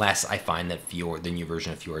unless I find that the new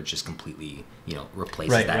version of Fjord just completely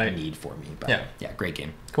replaces that need for me. But yeah, great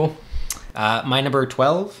game. Cool. My number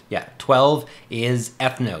 12, 12 is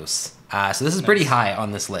Ethnos. So this is pretty high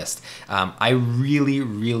on this list. I really,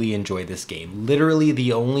 really enjoy this game. Literally,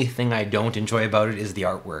 the only thing I don't enjoy about it is the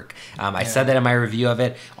artwork. I said that in my review of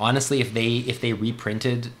it. Honestly, if they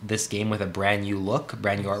reprinted this game with a brand new look,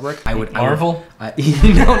 brand new artwork, I would Marvel.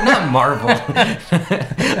 No, not Marvel.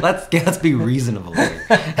 let's be reasonable here.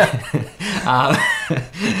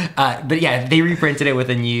 But yeah, if they reprinted it with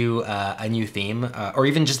a new theme, or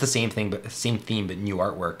even just the same theme but new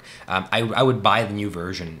artwork, I would buy the new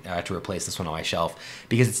version to replace this one on my shelf,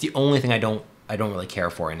 because it's the only thing I don't really care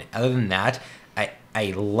for. And other than that,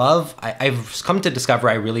 I've come to discover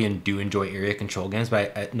I really do enjoy area control games,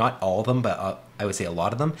 but not all of them, but I would say a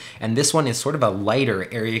lot of them. And this one is sort of a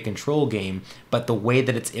lighter area control game, but the way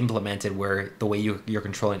that it's implemented, where the way you're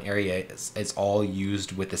controlling area is all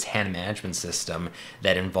used with this hand management system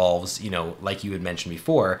that involves, like you had mentioned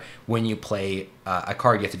before, when you play a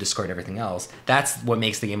card, you have to discard everything else. That's what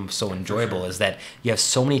makes the game so enjoyable, is that you have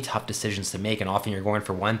so many tough decisions to make, and often you're going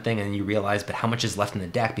for one thing and you realize, but how much is left in the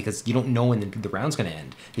deck, because you don't know when the round's going to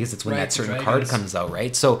end, because it's when that certain card comes out,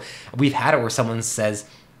 right? So we've had it where someone says,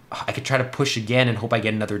 I could try to push again and hope I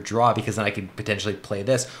get another draw, because then I could potentially play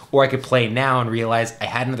this, or I could play now and realize I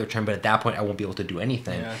had another turn, but at that point I won't be able to do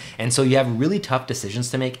anything. And so you have really tough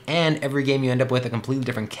decisions to make, and every game you end up with a completely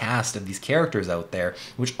different cast of these characters out there,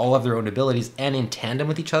 which all have their own abilities, and in tandem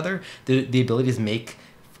with each other, the abilities make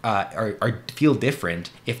feel different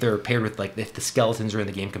if they're paired with, like, if the skeletons are in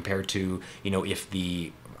the game compared to, if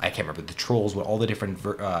the I can't remember the trolls, what all the different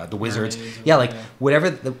the wizards,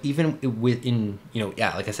 whatever. Even within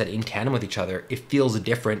like I said, in tandem with each other, it feels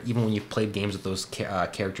different. Even when you've played games with those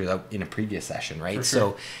characters out in a previous session, right?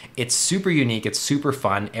 So it's super unique. It's super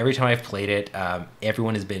fun. Every time I've played it,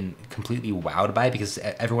 everyone has been completely wowed by it, because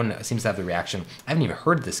everyone seems to have the reaction, I haven't even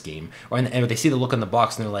heard of this game, and they see the look on the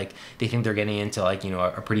box and they're like, they think they're getting into like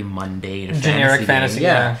a pretty mundane generic fantasy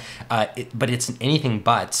game. But it's anything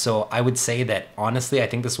but. So I would say that honestly, I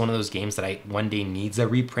think this is one of those games that one day needs a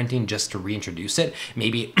reprinting just to reintroduce it.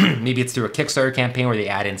 Maybe it's through a Kickstarter campaign where they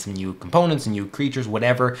add in some new components and new creatures,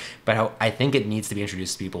 whatever. But I think it needs to be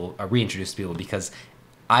reintroduced to people, because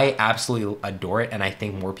I absolutely adore it, and I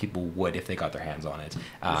think more people would if they got their hands on it.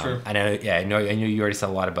 I know you already said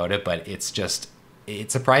a lot about it, but it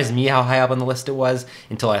surprised me how high up on the list it was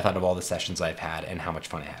until I thought of all the sessions I've had and how much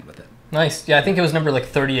fun I had with it. Nice. Yeah, I think it was number like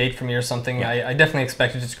 38 for me or something. Yeah. I definitely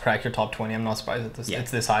expected it to crack your top 20. I'm not surprised that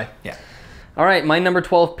it's this high. Yeah. All right, my number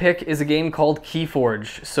 12 pick is a game called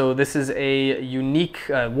Keyforge. So this is a unique,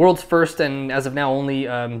 world's first and as of now only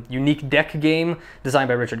unique deck game designed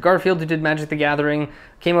by Richard Garfield, who did Magic the Gathering.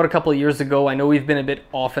 Came out a couple of years ago. I know we've been a bit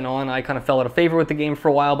off and on. I kind of fell out of favor with the game for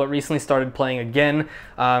a while, but recently started playing again.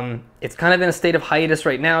 It's kind of in a state of hiatus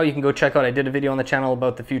right now. You can go check out, I did a video on the channel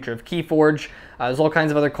about the future of Keyforge. There's all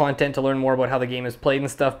kinds of other content to learn more about how the game is played and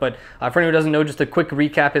stuff, but for anyone who doesn't know, just a quick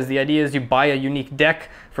recap is the idea is you buy a unique deck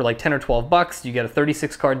for like 10 or 12 bucks. You get a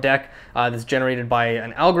 36 card deck that's generated by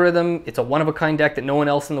an algorithm. It's a one-of-a-kind deck that no one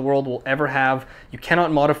else in the world will ever have. You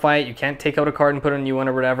cannot modify it. You can't take out a card and put in a new one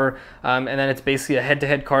or whatever. And then it's basically a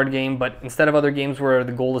head-to-head card game, but instead of other games where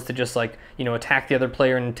the goal is to just like, attack the other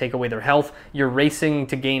player and take away their health, you're racing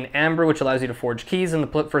to gain Amber, which allows you to forge keys, and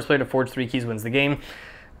the first player to forge 3 keys wins the game.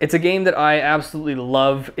 It's a game that I absolutely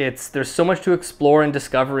love. There's so much to explore and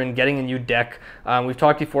discover in getting a new deck. We've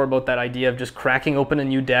talked before about that idea of just cracking open a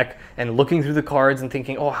new deck and looking through the cards and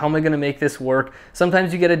thinking, oh, how am I going to make this work?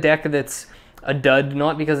 Sometimes you get a deck that's a dud,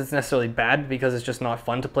 not because it's necessarily bad, because it's just not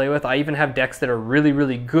fun to play with. I even have decks that are really,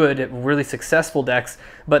 really good, really successful decks,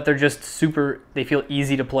 but they're just they feel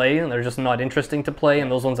easy to play and they're just not interesting to play,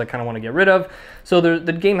 and those ones I kind of want to get rid of. So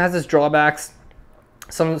the game has its drawbacks.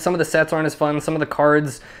 Some of the sets aren't as fun, some of the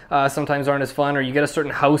cards sometimes aren't as fun, or you get a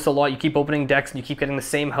certain house a lot, you keep opening decks and you keep getting the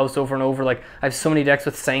same house over and over. Like, I have so many decks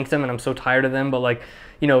with Sanctum and I'm so tired of them, but like,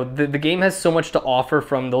 you know, the game has so much to offer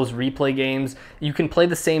from those replay games. You can play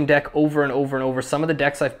the same deck over and over and over. Some of the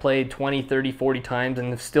decks I've played 20, 30, 40 times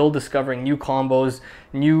and still discovering new combos,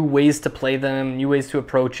 new ways to play them, new ways to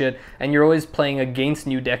approach it, and you're always playing against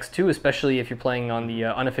new decks too, especially if you're playing on the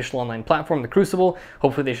unofficial online platform, the Crucible.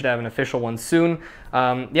 Hopefully they should have an official one soon.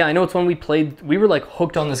 Yeah, I know it's one we played. We were like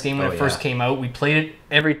hooked on this game when it first came out. We played it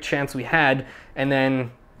every chance we had, and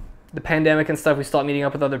then the pandemic and stuff, we stopped meeting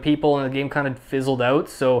up with other people and the game kind of fizzled out.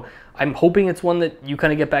 So I'm hoping it's one that you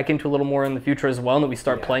kind of get back into a little more in the future as well, and that we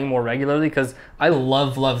start playing more regularly, because I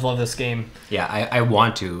love this game. Yeah, I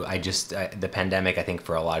want to. The pandemic, I think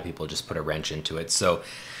for a lot of people, just put a wrench into it. So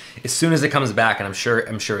as soon as it comes back, and I'm sure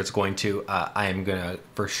it's going to, I'm gonna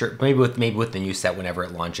for sure, maybe with the new set whenever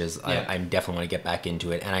it launches, I definitely want to get back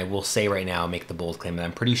into it. And I will say right now, make the bold claim that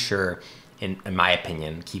I'm pretty sure, in my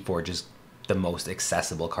opinion, Keyforge is the most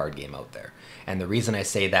accessible card game out there. And the reason I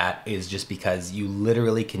say that is just because you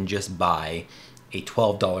literally can just buy a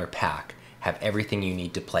 $12 pack, have everything you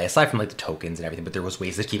need to play, aside from like the tokens and everything, but there was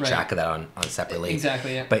ways to keep track of that on separately.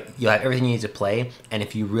 Exactly, yeah. But you'll have everything you need to play, and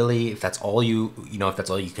if that's all you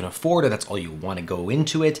can afford, or that's all you want to go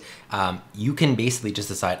into it, you can basically just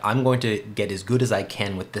decide, I'm going to get as good as I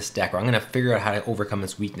can with this deck, or I'm going to figure out how to overcome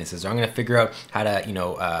its weaknesses, or I'm going to figure out how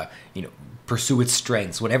to, pursue its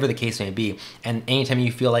strengths, whatever the case may be. And anytime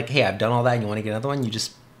you feel like, hey, I've done all that and you want to get another one, you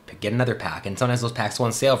just get another pack. And sometimes those packs go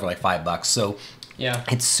on sale for like $5. So yeah,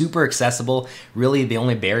 it's super accessible. Really, the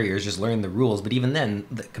only barrier is just learning the rules. But even then,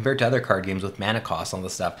 compared to other card games with mana costs and all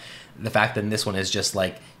this stuff, the fact that this one is just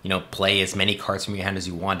like, play as many cards from your hand as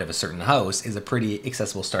you want of a certain house is a pretty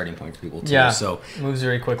accessible starting point for people too. Yeah, so moves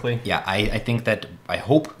very quickly. Yeah, I think that, I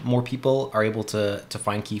hope more people are able to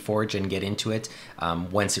find Keyforge and get into it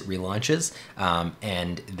once it relaunches,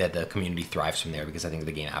 and that the community thrives from there, because I think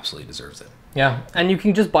the game absolutely deserves it. Yeah, and you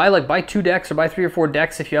can just buy 2 decks or buy 3 or 4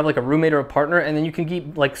 decks if you have like a roommate or a partner, and then you can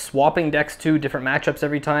keep like swapping decks to different matchups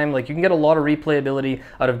every time. Like, you can get a lot of replayability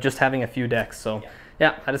out of just having a few decks. So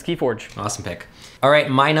yeah, that is Keyforge. Awesome pick. All right,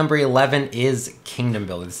 my number 11 is Kingdom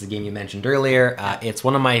Builder. This is a game you mentioned earlier. It's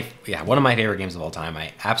one of my favorite games of all time.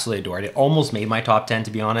 I absolutely adored it. It almost made my top 10,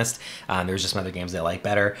 to be honest. There's just some other games that I like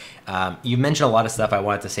better. You mentioned a lot of stuff I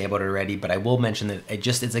wanted to say about it already, but I will mention that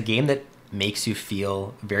it's a game that makes you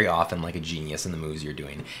feel very often like a genius in the moves you're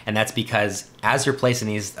doing. And that's because as you're placing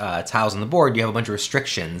these tiles on the board, you have a bunch of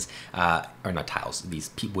restrictions, or not tiles, these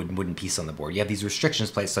wooden pieces on the board. You have these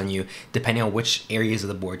restrictions placed on you depending on which areas of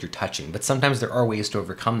the board you're touching. But sometimes there are ways to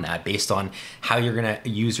overcome that based on how you're going to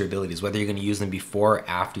use your abilities, whether you're going to use them before or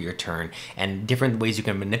after your turn, and different ways you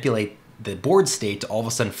can manipulate the board state to all of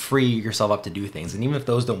a sudden free yourself up to do things. And even if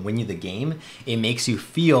those don't win you the game, it makes you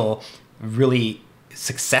feel really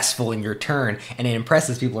successful in your turn, and it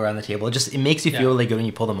impresses people around the table. It makes you feel really good when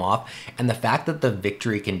you pull them off. And the fact that the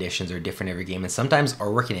victory conditions are different every game, and sometimes are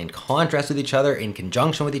working in contrast with each other, in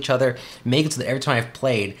conjunction with each other, make it so that every time I've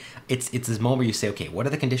played, it's this moment where you say, okay, what are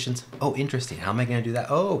the conditions? Oh, interesting. How am I going to do that?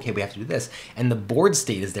 Oh, okay, we have to do this. And the board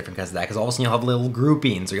state is different because of that, because all of a sudden you'll have little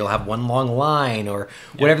groupings, or you'll have one long line, or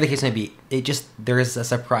whatever the case may be. There is a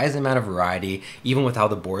surprising amount of variety, even with how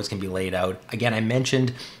the boards can be laid out. Again, I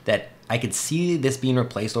mentioned that I could see this being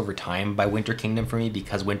replaced over time by Winter Kingdom for me,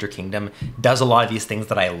 because Winter Kingdom does a lot of these things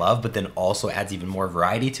that I love, but then also adds even more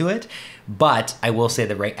variety to it. But I will say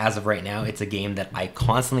that as of right now, it's a game that I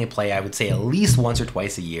constantly play, I would say at least once or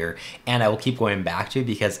twice a year, and I will keep going back to,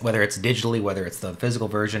 because whether it's digitally, whether it's the physical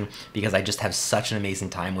version, because I just have such an amazing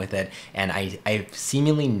time with it, and I've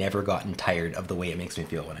seemingly never gotten tired of the way it makes me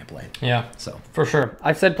feel when I play. Yeah, so for sure.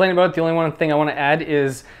 I've said plenty about it. The only one thing I want to add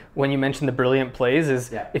is, when you mentioned the brilliant plays,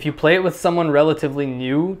 is if you play it with someone relatively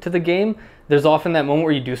new to the game, there's often that moment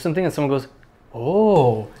where you do something and someone goes,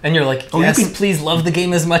 oh, and you're like, yes, please love the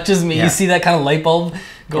game as much as me. You see that kind of light bulb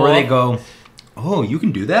go off. They go, oh, you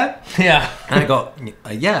can do that? Yeah. And I go,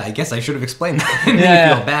 yeah, I guess I should have explained that. And then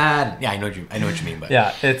you feel bad. Yeah, I know what you mean. But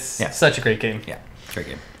yeah, it's such a great game. Yeah, great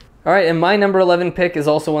game. All right, and my number 11 pick is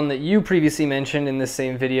also one that you previously mentioned in this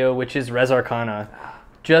same video, which is Res Arcana.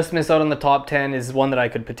 just miss out on the top 10 is one that I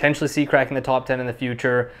could potentially see cracking the top 10 in the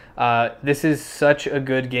future. This is such a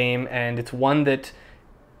good game, and it's one that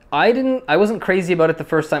I wasn't crazy about it the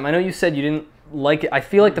first time. I know you said you didn't like it. I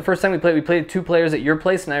feel like the first time we played 2 players at your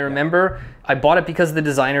place, and I remember I bought it because of the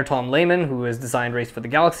designer Tom Lehman, who has designed Race for the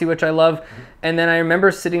Galaxy, which I love. And then I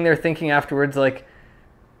remember sitting there thinking afterwards, like,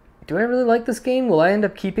 do I really like this game? Will I end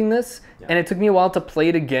up keeping this? And it took me a while to play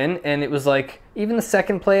it again, and it was like, even the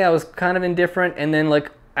second play I was kind of indifferent, and then like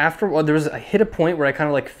after, well, I hit a point where I kind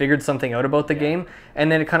of like figured something out about the game, and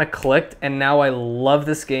then it kind of clicked, and now I love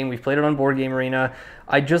this game. We've played it on Board Game Arena.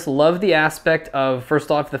 I just love the aspect of,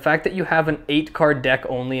 first off, the fact that you have an 8-card deck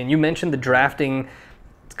only, and you mentioned the drafting.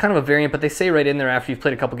 It's kind of a variant, but they say right in there after you've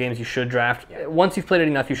played a couple games you should draft. Once you've played it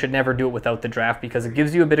enough, you should never do it without the draft, because it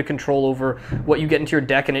gives you a bit of control over what you get into your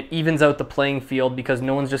deck, and it evens out the playing field because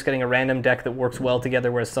no one's just getting a random deck that works well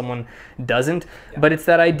together whereas someone doesn't. But it's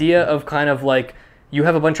that idea of kind of like, you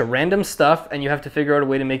have a bunch of random stuff and you have to figure out a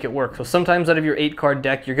way to make it work. So sometimes out of your 8-card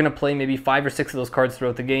deck, you're going to play maybe 5 or 6 of those cards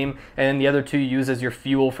throughout the game, and then the other 2 you use as your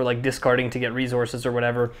fuel for like discarding to get resources or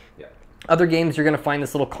whatever. Other games, you're going to find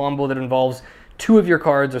this little combo that involves 2 of your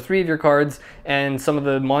cards or 3 of your cards and some of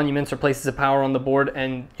the monuments or places of power on the board,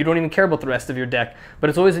 and you don't even care about the rest of your deck. But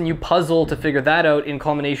it's always a new puzzle to figure that out in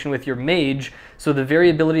combination with your mage. So the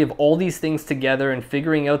variability of all these things together and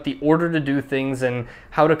figuring out the order to do things and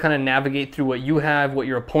how to kind of navigate through what you have, what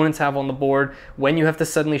your opponents have on the board, when you have to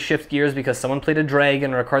suddenly shift gears because someone played a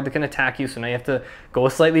dragon or a card that can attack you, so now you have to go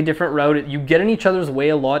a slightly different route. You get in each other's way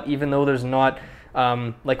a lot, even though there's not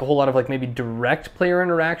like a whole lot of like maybe direct player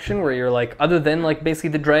interaction where you're like, other than like basically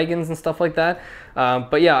the dragons and stuff like that.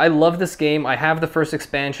 But yeah, I love this game. I have the first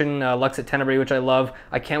expansion, Lux at Tenebrae, which I love.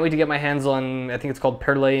 I can't wait to get my hands on, I think it's called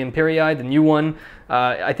Perle Imperii, the new one.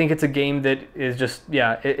 I think it's a game that is just,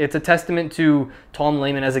 it's a testament to Tom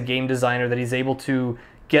Lehman as a game designer, that he's able to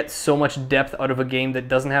get so much depth out of a game that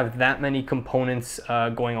doesn't have that many components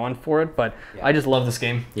going on for it. But I just love this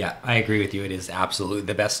game. Yeah, I agree with you. It is absolutely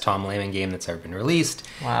the best Tom Lehman game that's ever been released.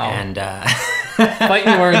 Wow. And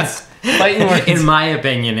fighting words. Fighting words. In my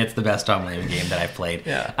opinion, it's the best Tom Lehman game that I've played.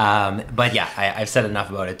 Yeah. But yeah, I've said enough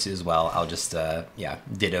about it as well. I'll just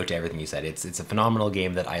ditto to everything you said. It's a phenomenal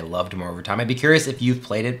game that I loved more over time. I'd be curious if you've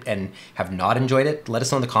played it and have not enjoyed it. Let us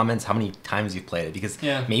know in the comments how many times you've played it, because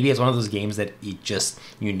maybe it's one of those games that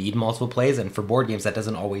you need multiple plays, and for board games that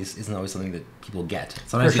isn't always something that people get.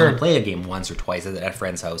 Sometimes you only play a game once or twice at a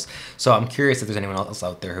friend's house. So I'm curious if there's anyone else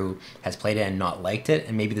out there who has played it and not liked it,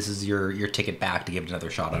 and maybe this is your ticket back to give it another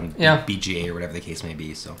shot on BGA or whatever the case may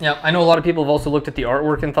be. So yeah, I know a lot of people have also looked at the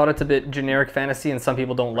artwork and thought it's a bit generic fantasy, and some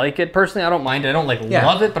people don't like it. Personally, I don't mind it. I don't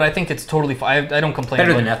love it, but I think it's totally fine. I don't complain.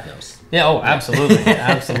 Better than Ethnos. Yeah, oh, absolutely.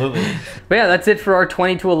 Absolutely. But yeah, that's it for our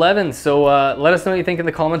 20 to 11. So let us know what you think in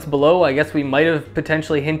the comments below. I guess we might have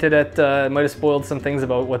potentially hinted at, might have spoiled some things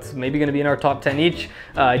about what's maybe going to be in our top 10 each.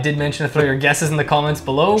 I did mention to throw your guesses in the comments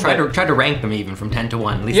below. Try to rank them even from 10 to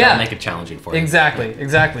 1. At least that'll make it challenging for you.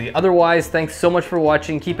 Exactly. Otherwise, thanks so much for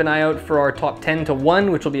watching. Keep an eye out for our top 10 to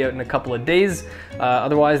 1, which will be out in a couple of days.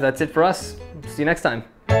 Otherwise, that's it for us. See you next time.